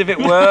brilliant if it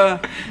were?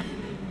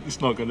 It's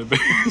not going to be.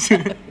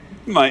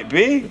 Might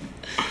be.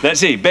 Let's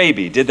see,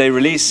 Baby. Did they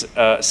release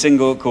a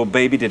single called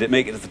Baby? Did it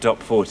make it to the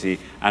top 40?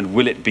 And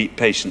will it beat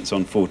Patience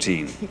on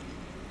 14?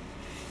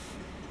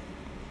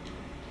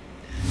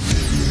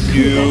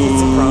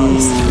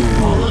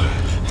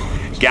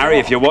 Gary,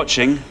 if you're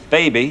watching,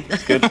 Baby.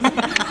 It's good.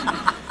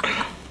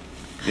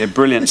 Yeah,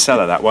 brilliant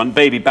seller, that one.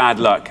 Baby, bad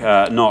luck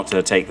not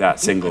to take that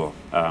single.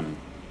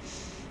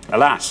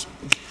 Alas.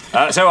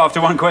 So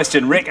after one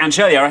question, Rick and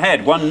Shirley are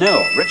ahead,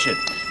 1-0. Richard.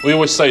 We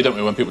always say, don't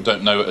we, when people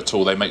don't know it at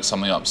all, they make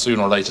something up.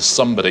 Sooner or later,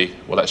 somebody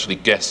will actually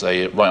guess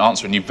a right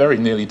answer, and you very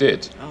nearly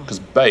did, because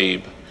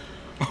babe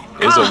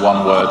is a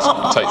one-word.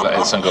 Take that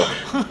hit single.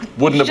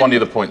 Wouldn't have won you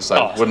the points,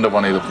 though. Wouldn't have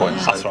won you the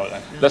points. That's right,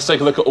 then. Let's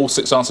take a look at all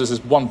 6 answers.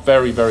 There's one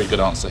very, very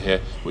good answer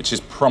here, which is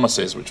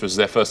Promises, which was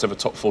their first ever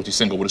top 40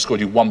 single. Would have scored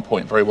you 1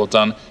 point. Very well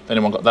done. If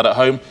anyone got that at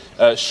home.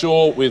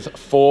 Shaw with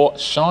 4.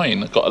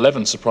 Shine got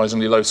 11,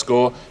 surprisingly low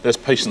score. There's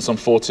Patience on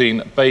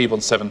 14, Babe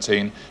on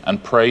 17,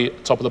 and Pray,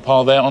 top of the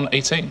pile there on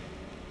 18.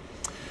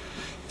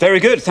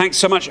 Very good. Thanks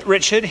so much,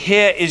 Richard.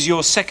 Here is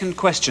your second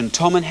question.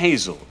 Tom and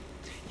Hazel,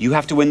 you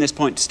have to win this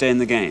point to stay in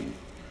the game.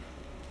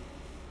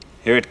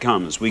 Here it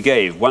comes. We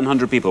gave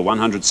 100 people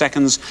 100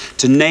 seconds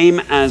to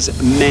name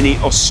as many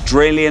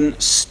Australian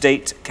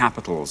state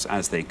capitals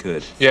as they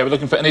could. Yeah, we're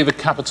looking for any of the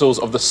capitals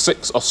of the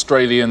 6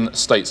 Australian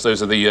states.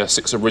 Those are the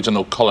 6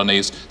 original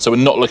colonies. So we're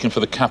not looking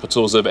for the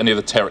capitals of any of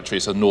the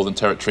territories, so Northern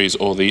Territories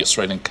or the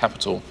Australian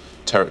Capital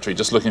Territory.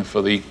 Just looking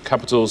for the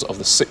capitals of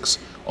the 6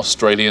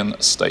 Australian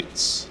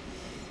states.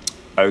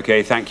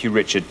 OK, thank you,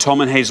 Richard.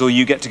 Tom and Hazel,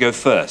 you get to go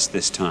first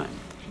this time.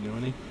 Do you know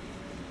any?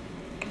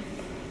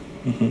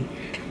 Mm-hmm.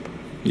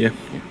 Yeah,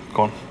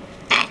 go on.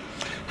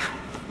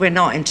 We're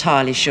not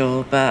entirely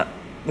sure, but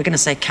we're going to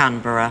say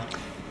Canberra.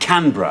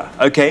 Canberra.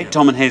 OK,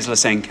 Tom and Hazel are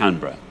saying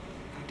Canberra.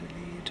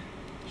 Adelaide.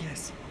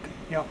 Yes.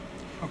 Yeah.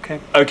 OK.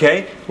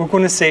 OK. We're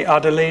going to say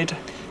Adelaide.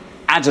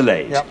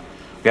 Adelaide. Yep.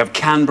 We have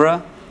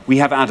Canberra. We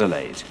have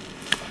Adelaide.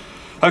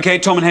 OK,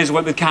 Tom and Hazel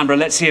went with Canberra.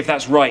 Let's see if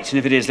that's right. And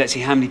if it is, let's see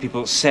how many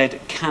people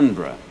said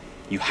Canberra.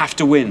 You have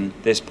to win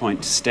this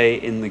point to stay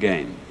in the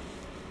game.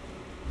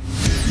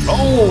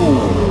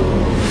 Oh!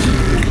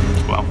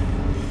 Well,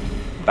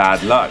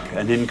 bad luck.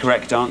 An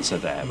incorrect answer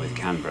there with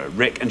Canberra.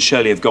 Rick and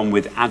Shirley have gone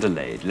with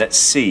Adelaide. Let's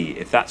see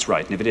if that's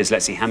right. And if it is,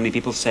 let's see how many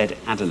people said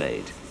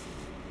Adelaide.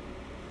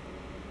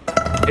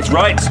 It's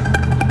right.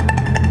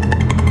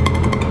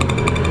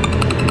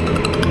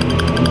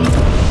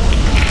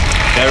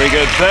 Very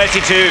good.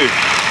 32.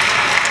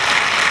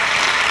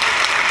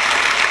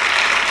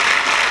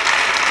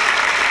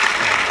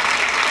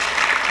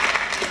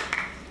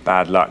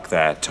 Bad luck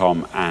there,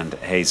 Tom and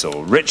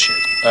Hazel. Richard.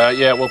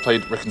 Yeah, well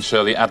played, Rick and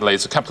Shirley.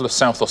 Adelaide's the capital of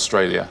South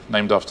Australia,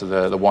 named after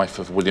the wife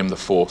of William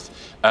IV.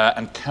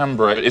 And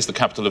Canberra is the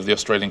capital of the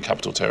Australian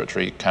Capital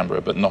Territory,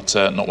 Canberra, but not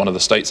one of the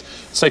states.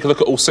 Let's take a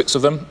look at all 6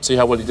 of them, see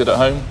how well you did at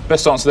home.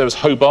 Best answer there was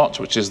Hobart,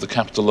 which is the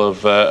capital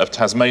of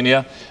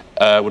Tasmania.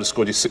 Would have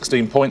scored you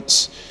 16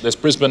 points. There's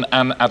Brisbane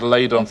and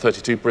Adelaide on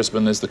 32.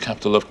 Brisbane is the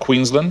capital of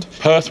Queensland.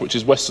 Perth, which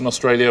is Western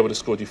Australia, would have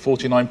scored you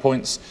 49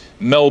 points.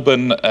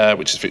 Melbourne,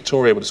 which is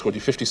Victoria, would have scored you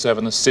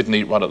 57. And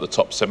Sydney, right at the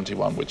top,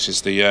 71, which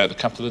is the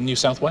capital of New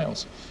South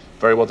Wales.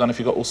 Very well done if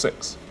you got all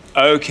 6.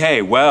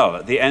 OK, well,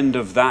 at the end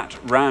of that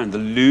round, the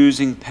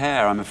losing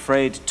pair, I'm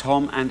afraid,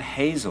 Tom and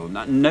Hazel.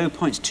 No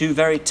points. 2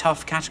 very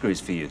tough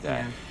categories for you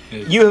there. Yeah.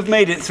 You have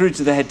made it through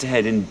to the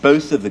head-to-head in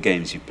both of the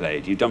games you've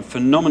played. You've done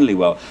phenomenally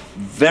well.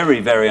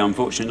 Very, very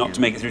unfortunate not to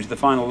make it through to the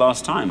final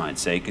last time, I'd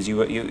say, because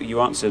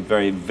you answered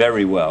very,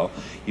 very well.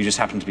 You just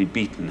happened to be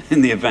beaten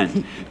in the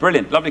event.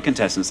 Brilliant. Lovely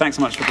contestants. Thanks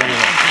so much for playing with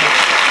us.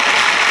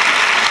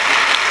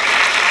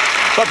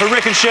 But for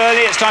Rick and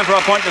Shirley, it's time for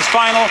our pointless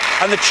final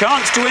and the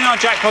chance to win our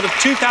jackpot of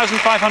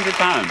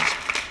 £2,500.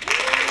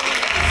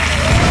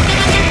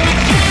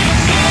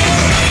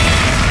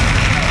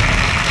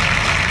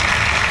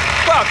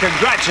 Well,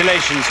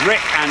 congratulations,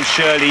 Rick and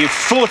Shirley. You've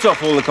fought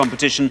off all the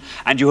competition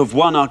and you have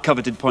won our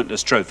coveted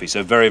Pointless trophy,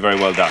 so very, very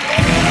well done.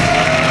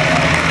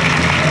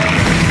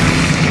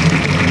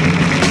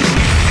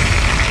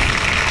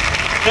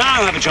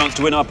 Now I have a chance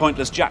to win our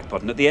Pointless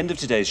jackpot, and at the end of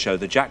today's show,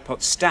 the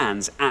jackpot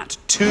stands at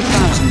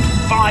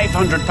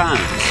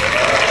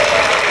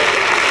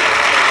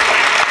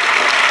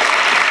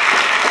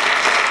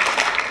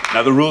 £2,500.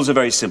 Now, the rules are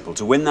very simple.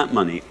 To win that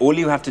money, all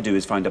you have to do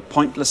is find a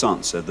pointless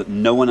answer that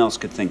no one else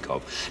could think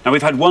of. Now,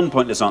 we've had one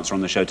pointless answer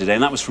on the show today,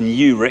 and that was from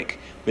you, Rick,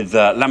 with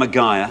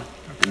Lamagaya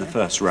in the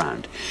first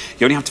round.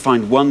 You only have to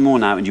find one more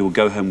now, and you will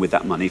go home with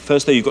that money.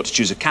 First, though, you've got to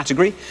choose a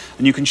category,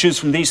 and you can choose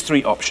from these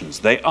three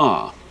options. They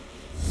are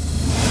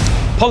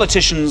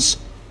politicians,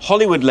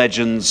 Hollywood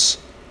legends,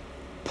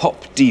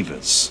 pop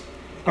divas.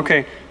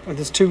 Okay, well,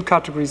 there's two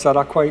categories that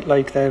I quite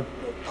like. They're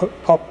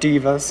pop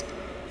divas,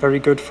 very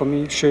good for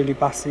me. Shirley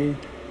Bassey,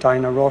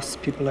 Diana Ross,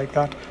 people like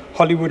that.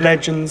 Hollywood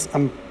legends,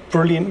 I'm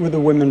brilliant with the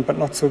women, but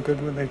not so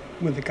good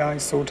with the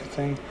guys, sort of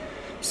thing.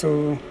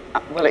 So.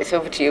 Well, it's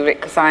over to you,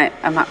 Rick, because I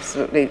am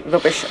absolutely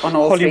rubbish on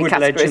all Hollywood three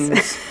categories.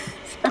 legends.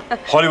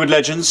 Hollywood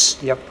legends?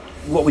 Yep.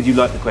 What would you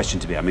like the question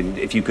to be? I mean,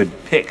 if you could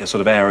pick a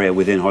sort of area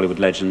within Hollywood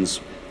legends.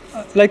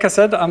 Like I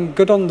said, I'm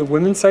good on the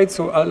women's side,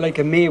 so like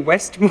a Mae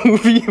West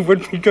movie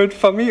would be good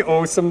for me,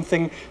 or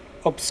something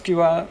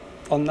obscure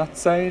on that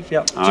side.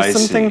 Yeah, just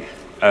something.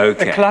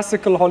 Okay. A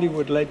classical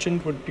Hollywood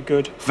legend would be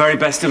good. Very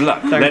best of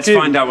luck. Let's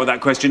find out what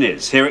that question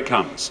is. Here it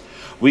comes.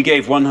 We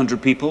gave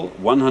 100 people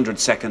 100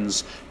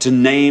 seconds to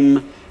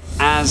name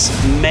as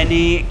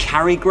many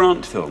Cary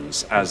Grant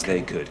films as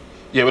they could.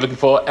 Yeah, we're looking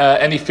for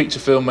any feature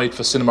film made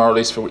for cinema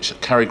release for which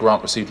Cary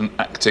Grant received an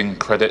acting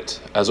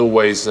credit. As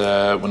always,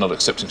 we're not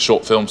accepting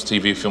short films,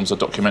 TV films or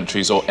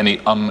documentaries or any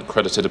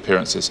uncredited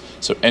appearances.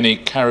 So any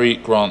Cary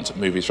Grant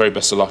movies. Very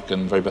best of luck,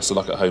 and very best of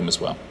luck at home as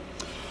well.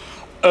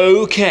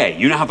 OK,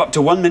 you now have up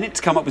to 1 minute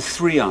to come up with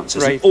 3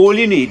 answers. Right. And all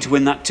you need to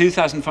win that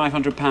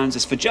 £2,500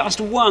 is for just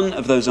one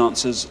of those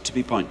answers to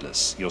be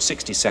pointless. Your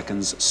 60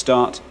 seconds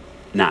start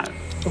now.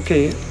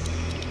 Okay.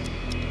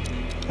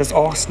 There's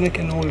Arsenic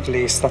and Old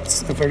Lace,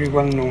 that's a very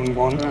well-known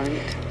one.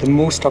 Right. The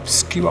most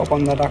obscure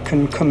one that I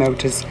can come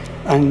out is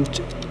And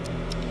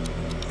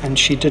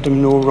She Did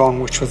Him No Wrong,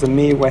 which was a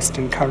Mae West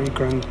and Cary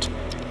Grant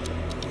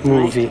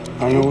movie.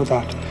 Right. I know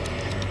that.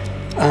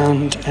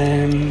 And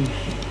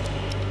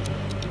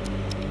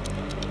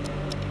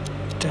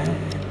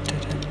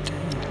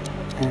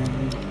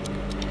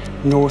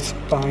North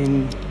by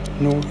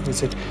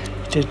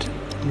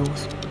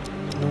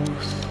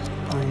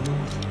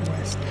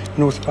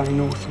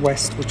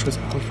Northwest, which was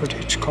an Alfred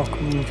Hitchcock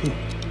movie.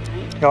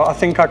 Yeah, I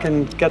think I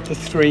can get the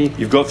 3.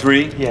 You've got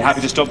 3? Yes.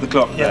 Happy to stop the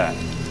clock Yeah.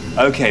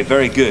 there? OK,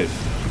 very good.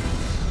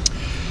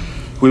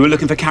 We were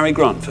looking for Cary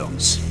Grant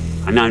films.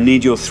 I now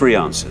need your 3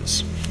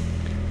 answers.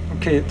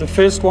 Okay, the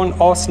first one,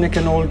 Arsenic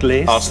and Old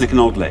Lace. Arsenic and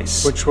Old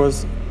Lace. Which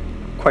was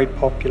quite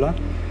popular.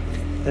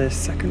 The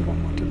second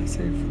one, what did I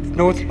say?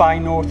 North by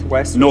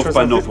Northwest. North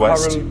by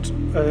Northwest.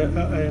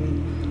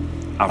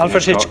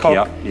 Alfred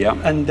Hitchcock. Yeah.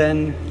 And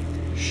then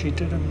She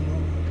Did Him No.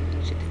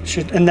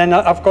 And then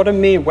I've got a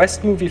Mae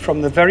West movie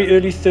from the very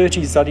early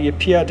 30s that he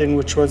appeared in,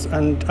 which was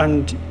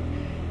and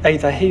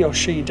either he or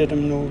she did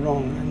him no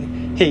wrong,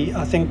 and he,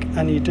 I think,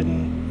 and he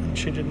didn't, and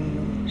she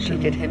didn't. She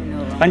did him no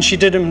wrong. And she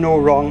did him no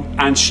wrong.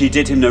 And she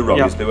did him no wrong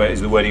Yeah. is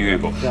the wording you're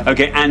going for. Yeah.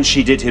 OK, and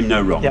she did him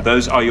no wrong. Yeah.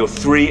 Those are your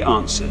 3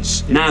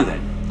 answers. Yeah. Now then,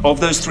 of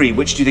those 3,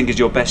 which do you think is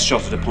your best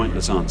shot at a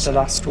pointless answer? The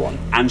last one.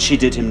 And she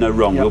did him no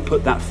wrong. Yeah. We'll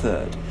put that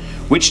 3rd.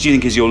 Which do you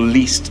think is your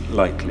least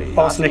likely?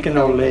 Arsenic and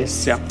Old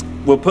Lace. Yeah.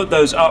 We'll put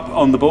those up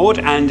on the board,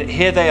 and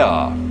here they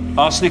are.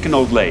 Arsenic and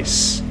Old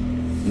Lace,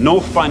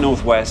 North by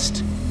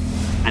Northwest,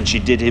 and She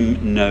Did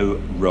Him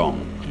No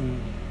Wrong.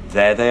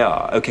 There they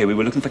are. OK, we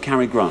were looking for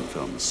Cary Grant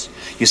films.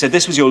 You said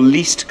this was your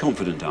least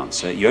confident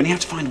answer. You only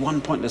have to find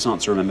one pointless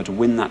answer, remember, to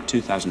win that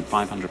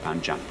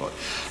 £2,500 jackpot.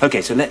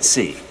 OK, so let's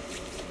see.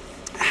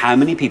 How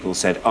many people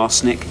said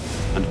Arsenic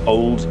and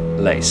Old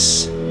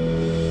Lace?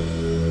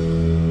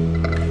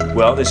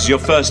 Well, this is your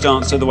first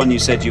answer, the one you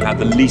said you had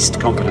the least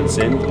confidence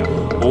in.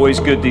 Always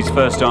good, these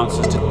first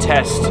answers, to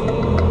test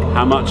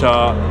how much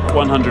our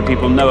 100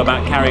 people know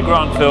about Cary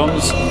Grant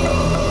films.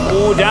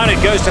 Oh, down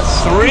it goes to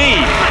 3.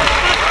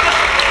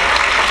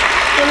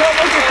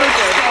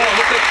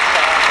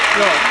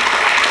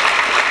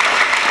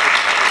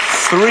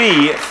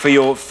 3 for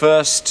your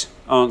first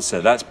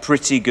answer. That's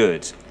pretty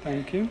good.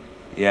 Thank you.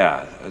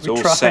 Yeah, it's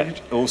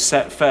all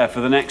set fair for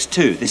the next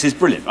 2. This is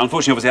brilliant.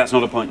 Unfortunately, obviously, that's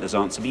not a pointless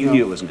answer, but you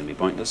knew it wasn't going to be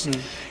pointless.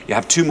 You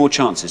have 2 more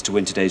chances to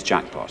win today's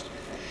jackpot.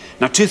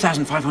 Now,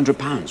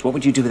 £2,500. What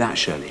would you do with that,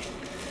 Shirley?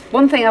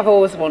 One thing I've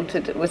always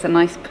wanted was a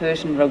nice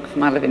Persian rug for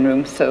my living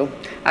room, so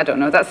I don't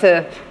know. That's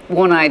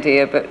one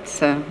idea,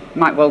 but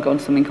might well go on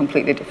something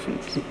completely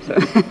different, so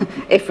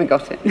if we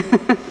got it.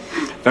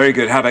 Very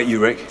good. How about you,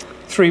 Rick?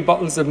 3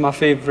 bottles of my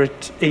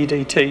favourite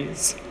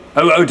EDTs.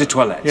 Oh, eau de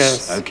toilette.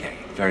 Yes. OK,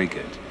 very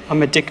good.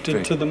 I'm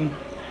addicted to them.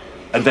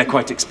 And they're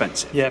quite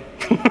expensive. Yeah.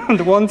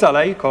 The ones I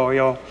like are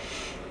your...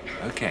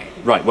 OK.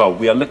 Right, well,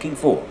 we are looking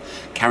for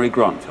Cary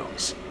Grant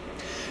films.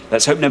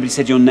 Let's hope nobody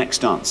said your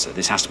next answer.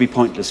 This has to be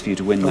pointless for you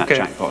to win that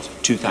jackpot,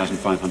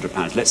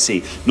 £2,500. Let's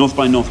see. North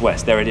by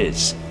Northwest, there it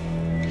is.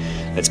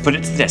 Let's put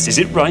it to the test. Is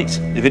it right?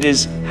 If it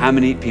is, how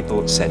many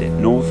people said it?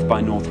 North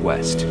by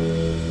Northwest.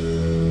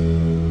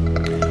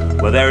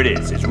 Well, there it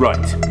is. It's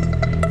right.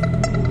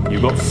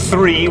 You've got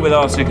 3 with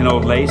Arsenic and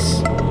Old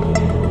Lace.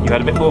 You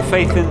had a bit more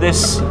faith in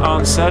this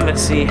answer.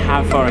 Let's see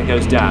how far it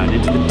goes down.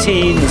 Into the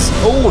teens.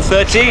 Oh,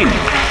 13.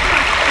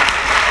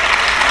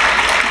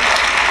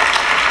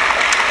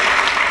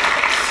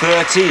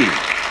 13.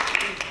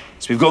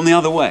 So we've gone the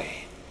other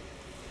way.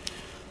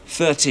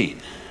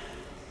 13.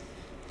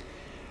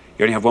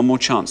 You only have one more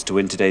chance to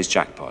win today's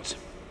jackpot.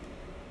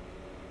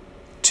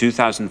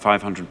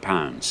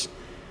 £2,500.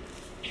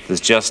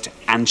 There's just,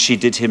 and she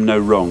did him no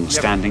wrong,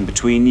 standing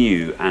between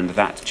you and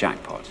that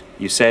jackpot.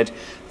 You said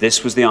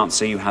this was the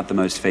answer you had the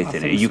most faith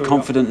in. Are you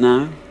confident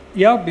now?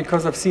 Yeah,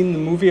 because I've seen the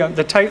movie.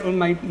 The title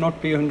might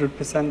not be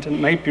 100% and it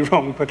might be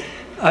wrong, but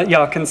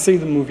yeah, I can see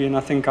the movie and I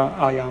think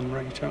I am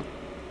right. Yeah.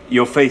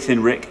 Your faith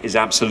in Rick is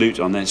absolute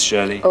on this,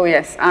 Shirley? Oh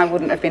yes, I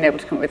wouldn't have been able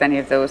to come up with any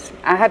of those.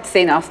 I had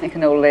seen Arsenic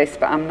and Old Lace,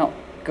 but I'm not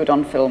good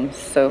on films,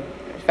 so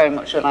it's very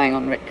much relying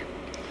on Rick.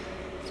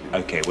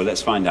 Okay, well,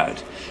 let's find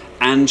out.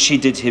 And she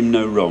did him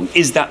no wrong.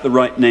 Is that the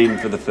right name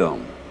for the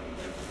film?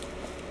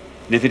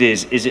 And if it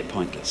is it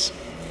pointless?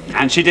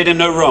 And she did him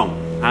no wrong.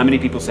 How many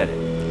people said it?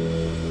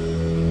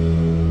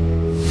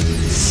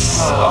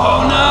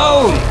 Oh,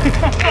 no!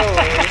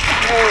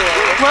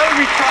 Well,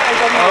 we tried.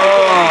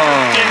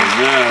 Oh,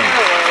 no.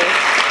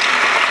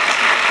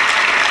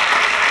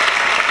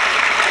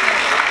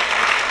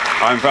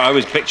 I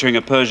was picturing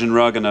a Persian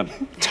rug and a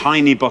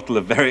tiny bottle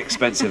of very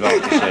expensive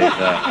aftershave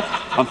there.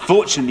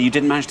 Unfortunately, you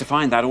didn't manage to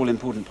find that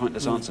all-important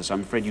pointless answer, so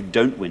I'm afraid you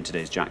don't win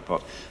today's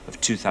jackpot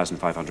of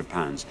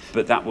 £2,500.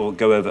 But that will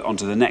go over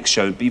onto the next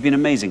show. But you've been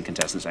amazing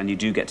contestants, and you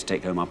do get to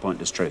take home our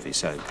pointless trophy,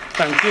 so...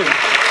 Thank you.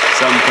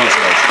 Some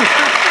consolation.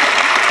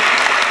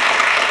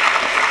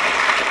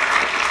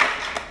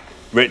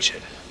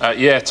 Richard.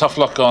 Yeah, tough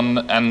luck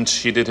on And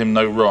She Did Him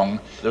No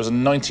Wrong. There was a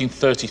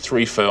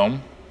 1933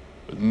 film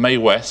with Mae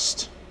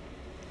West,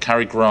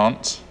 Cary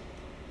Grant,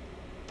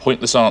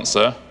 pointless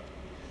answer,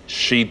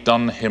 she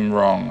done him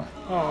wrong.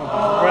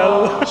 Oh,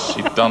 well.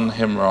 She done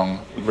him wrong.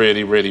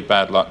 Really, really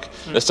bad luck.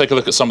 Let's take a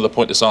look at some of the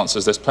pointless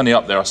answers. There's plenty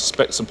up there. I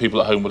suspect some people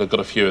at home would have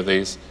got a few of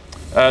these.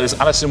 There's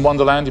Alice in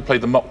Wonderland. You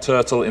played the Mock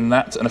Turtle in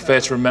that. An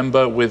Affair to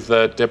Remember with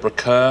Deborah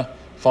Kerr.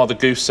 Father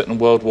Goose set in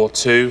World War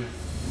II.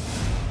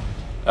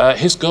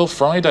 His Girl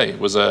Friday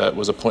was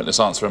a pointless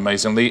answer,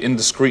 amazingly.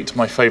 Indiscreet,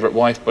 My Favourite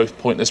Wife, both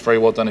pointless. Very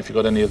well done if you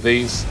got any of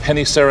these.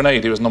 Penny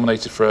Serenade, he was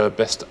nominated for a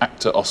Best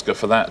Actor Oscar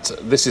for that.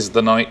 This Is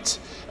the Night,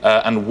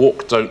 and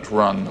Walk, Don't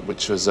Run,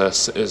 which was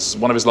is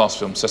one of his last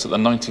films, set at the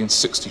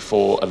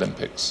 1964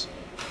 Olympics.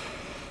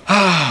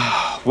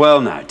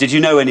 Well, now, did you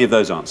know any of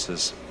those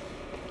answers?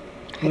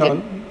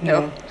 No.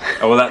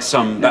 Oh, well, that's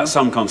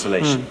some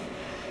consolation.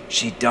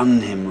 She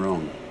done him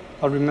wrong.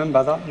 I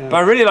remember that, yeah. But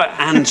I really like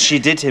And She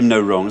Did Him No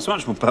Wrong. It's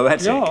much more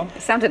poetic. Yeah.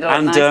 It sounded a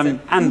lot nicer.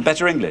 And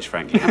better English,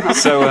 frankly.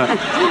 So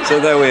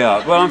there we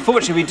are. Well,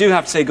 unfortunately, we do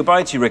have to say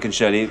goodbye to you, Rick and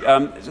Shirley.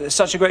 It's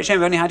such a great shame.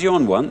 We only had you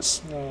on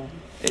once. Yeah.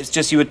 It's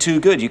just you were too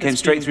good. You came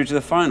straight through to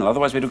the final.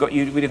 Otherwise, we'd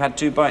have had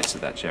 2 bites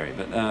of that cherry.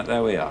 But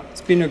there we are. It's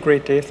been a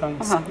great day,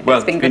 thanks.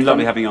 Well, it's been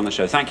lovely having you on the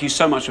show. Thank you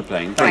so much for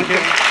playing. Thank you.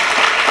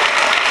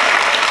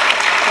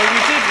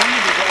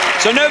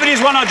 So nobody's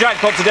won our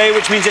jackpot today,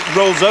 which means it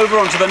rolls over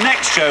onto the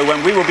next show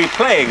when we will be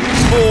playing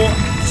for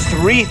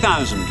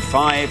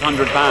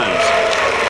 £3,500.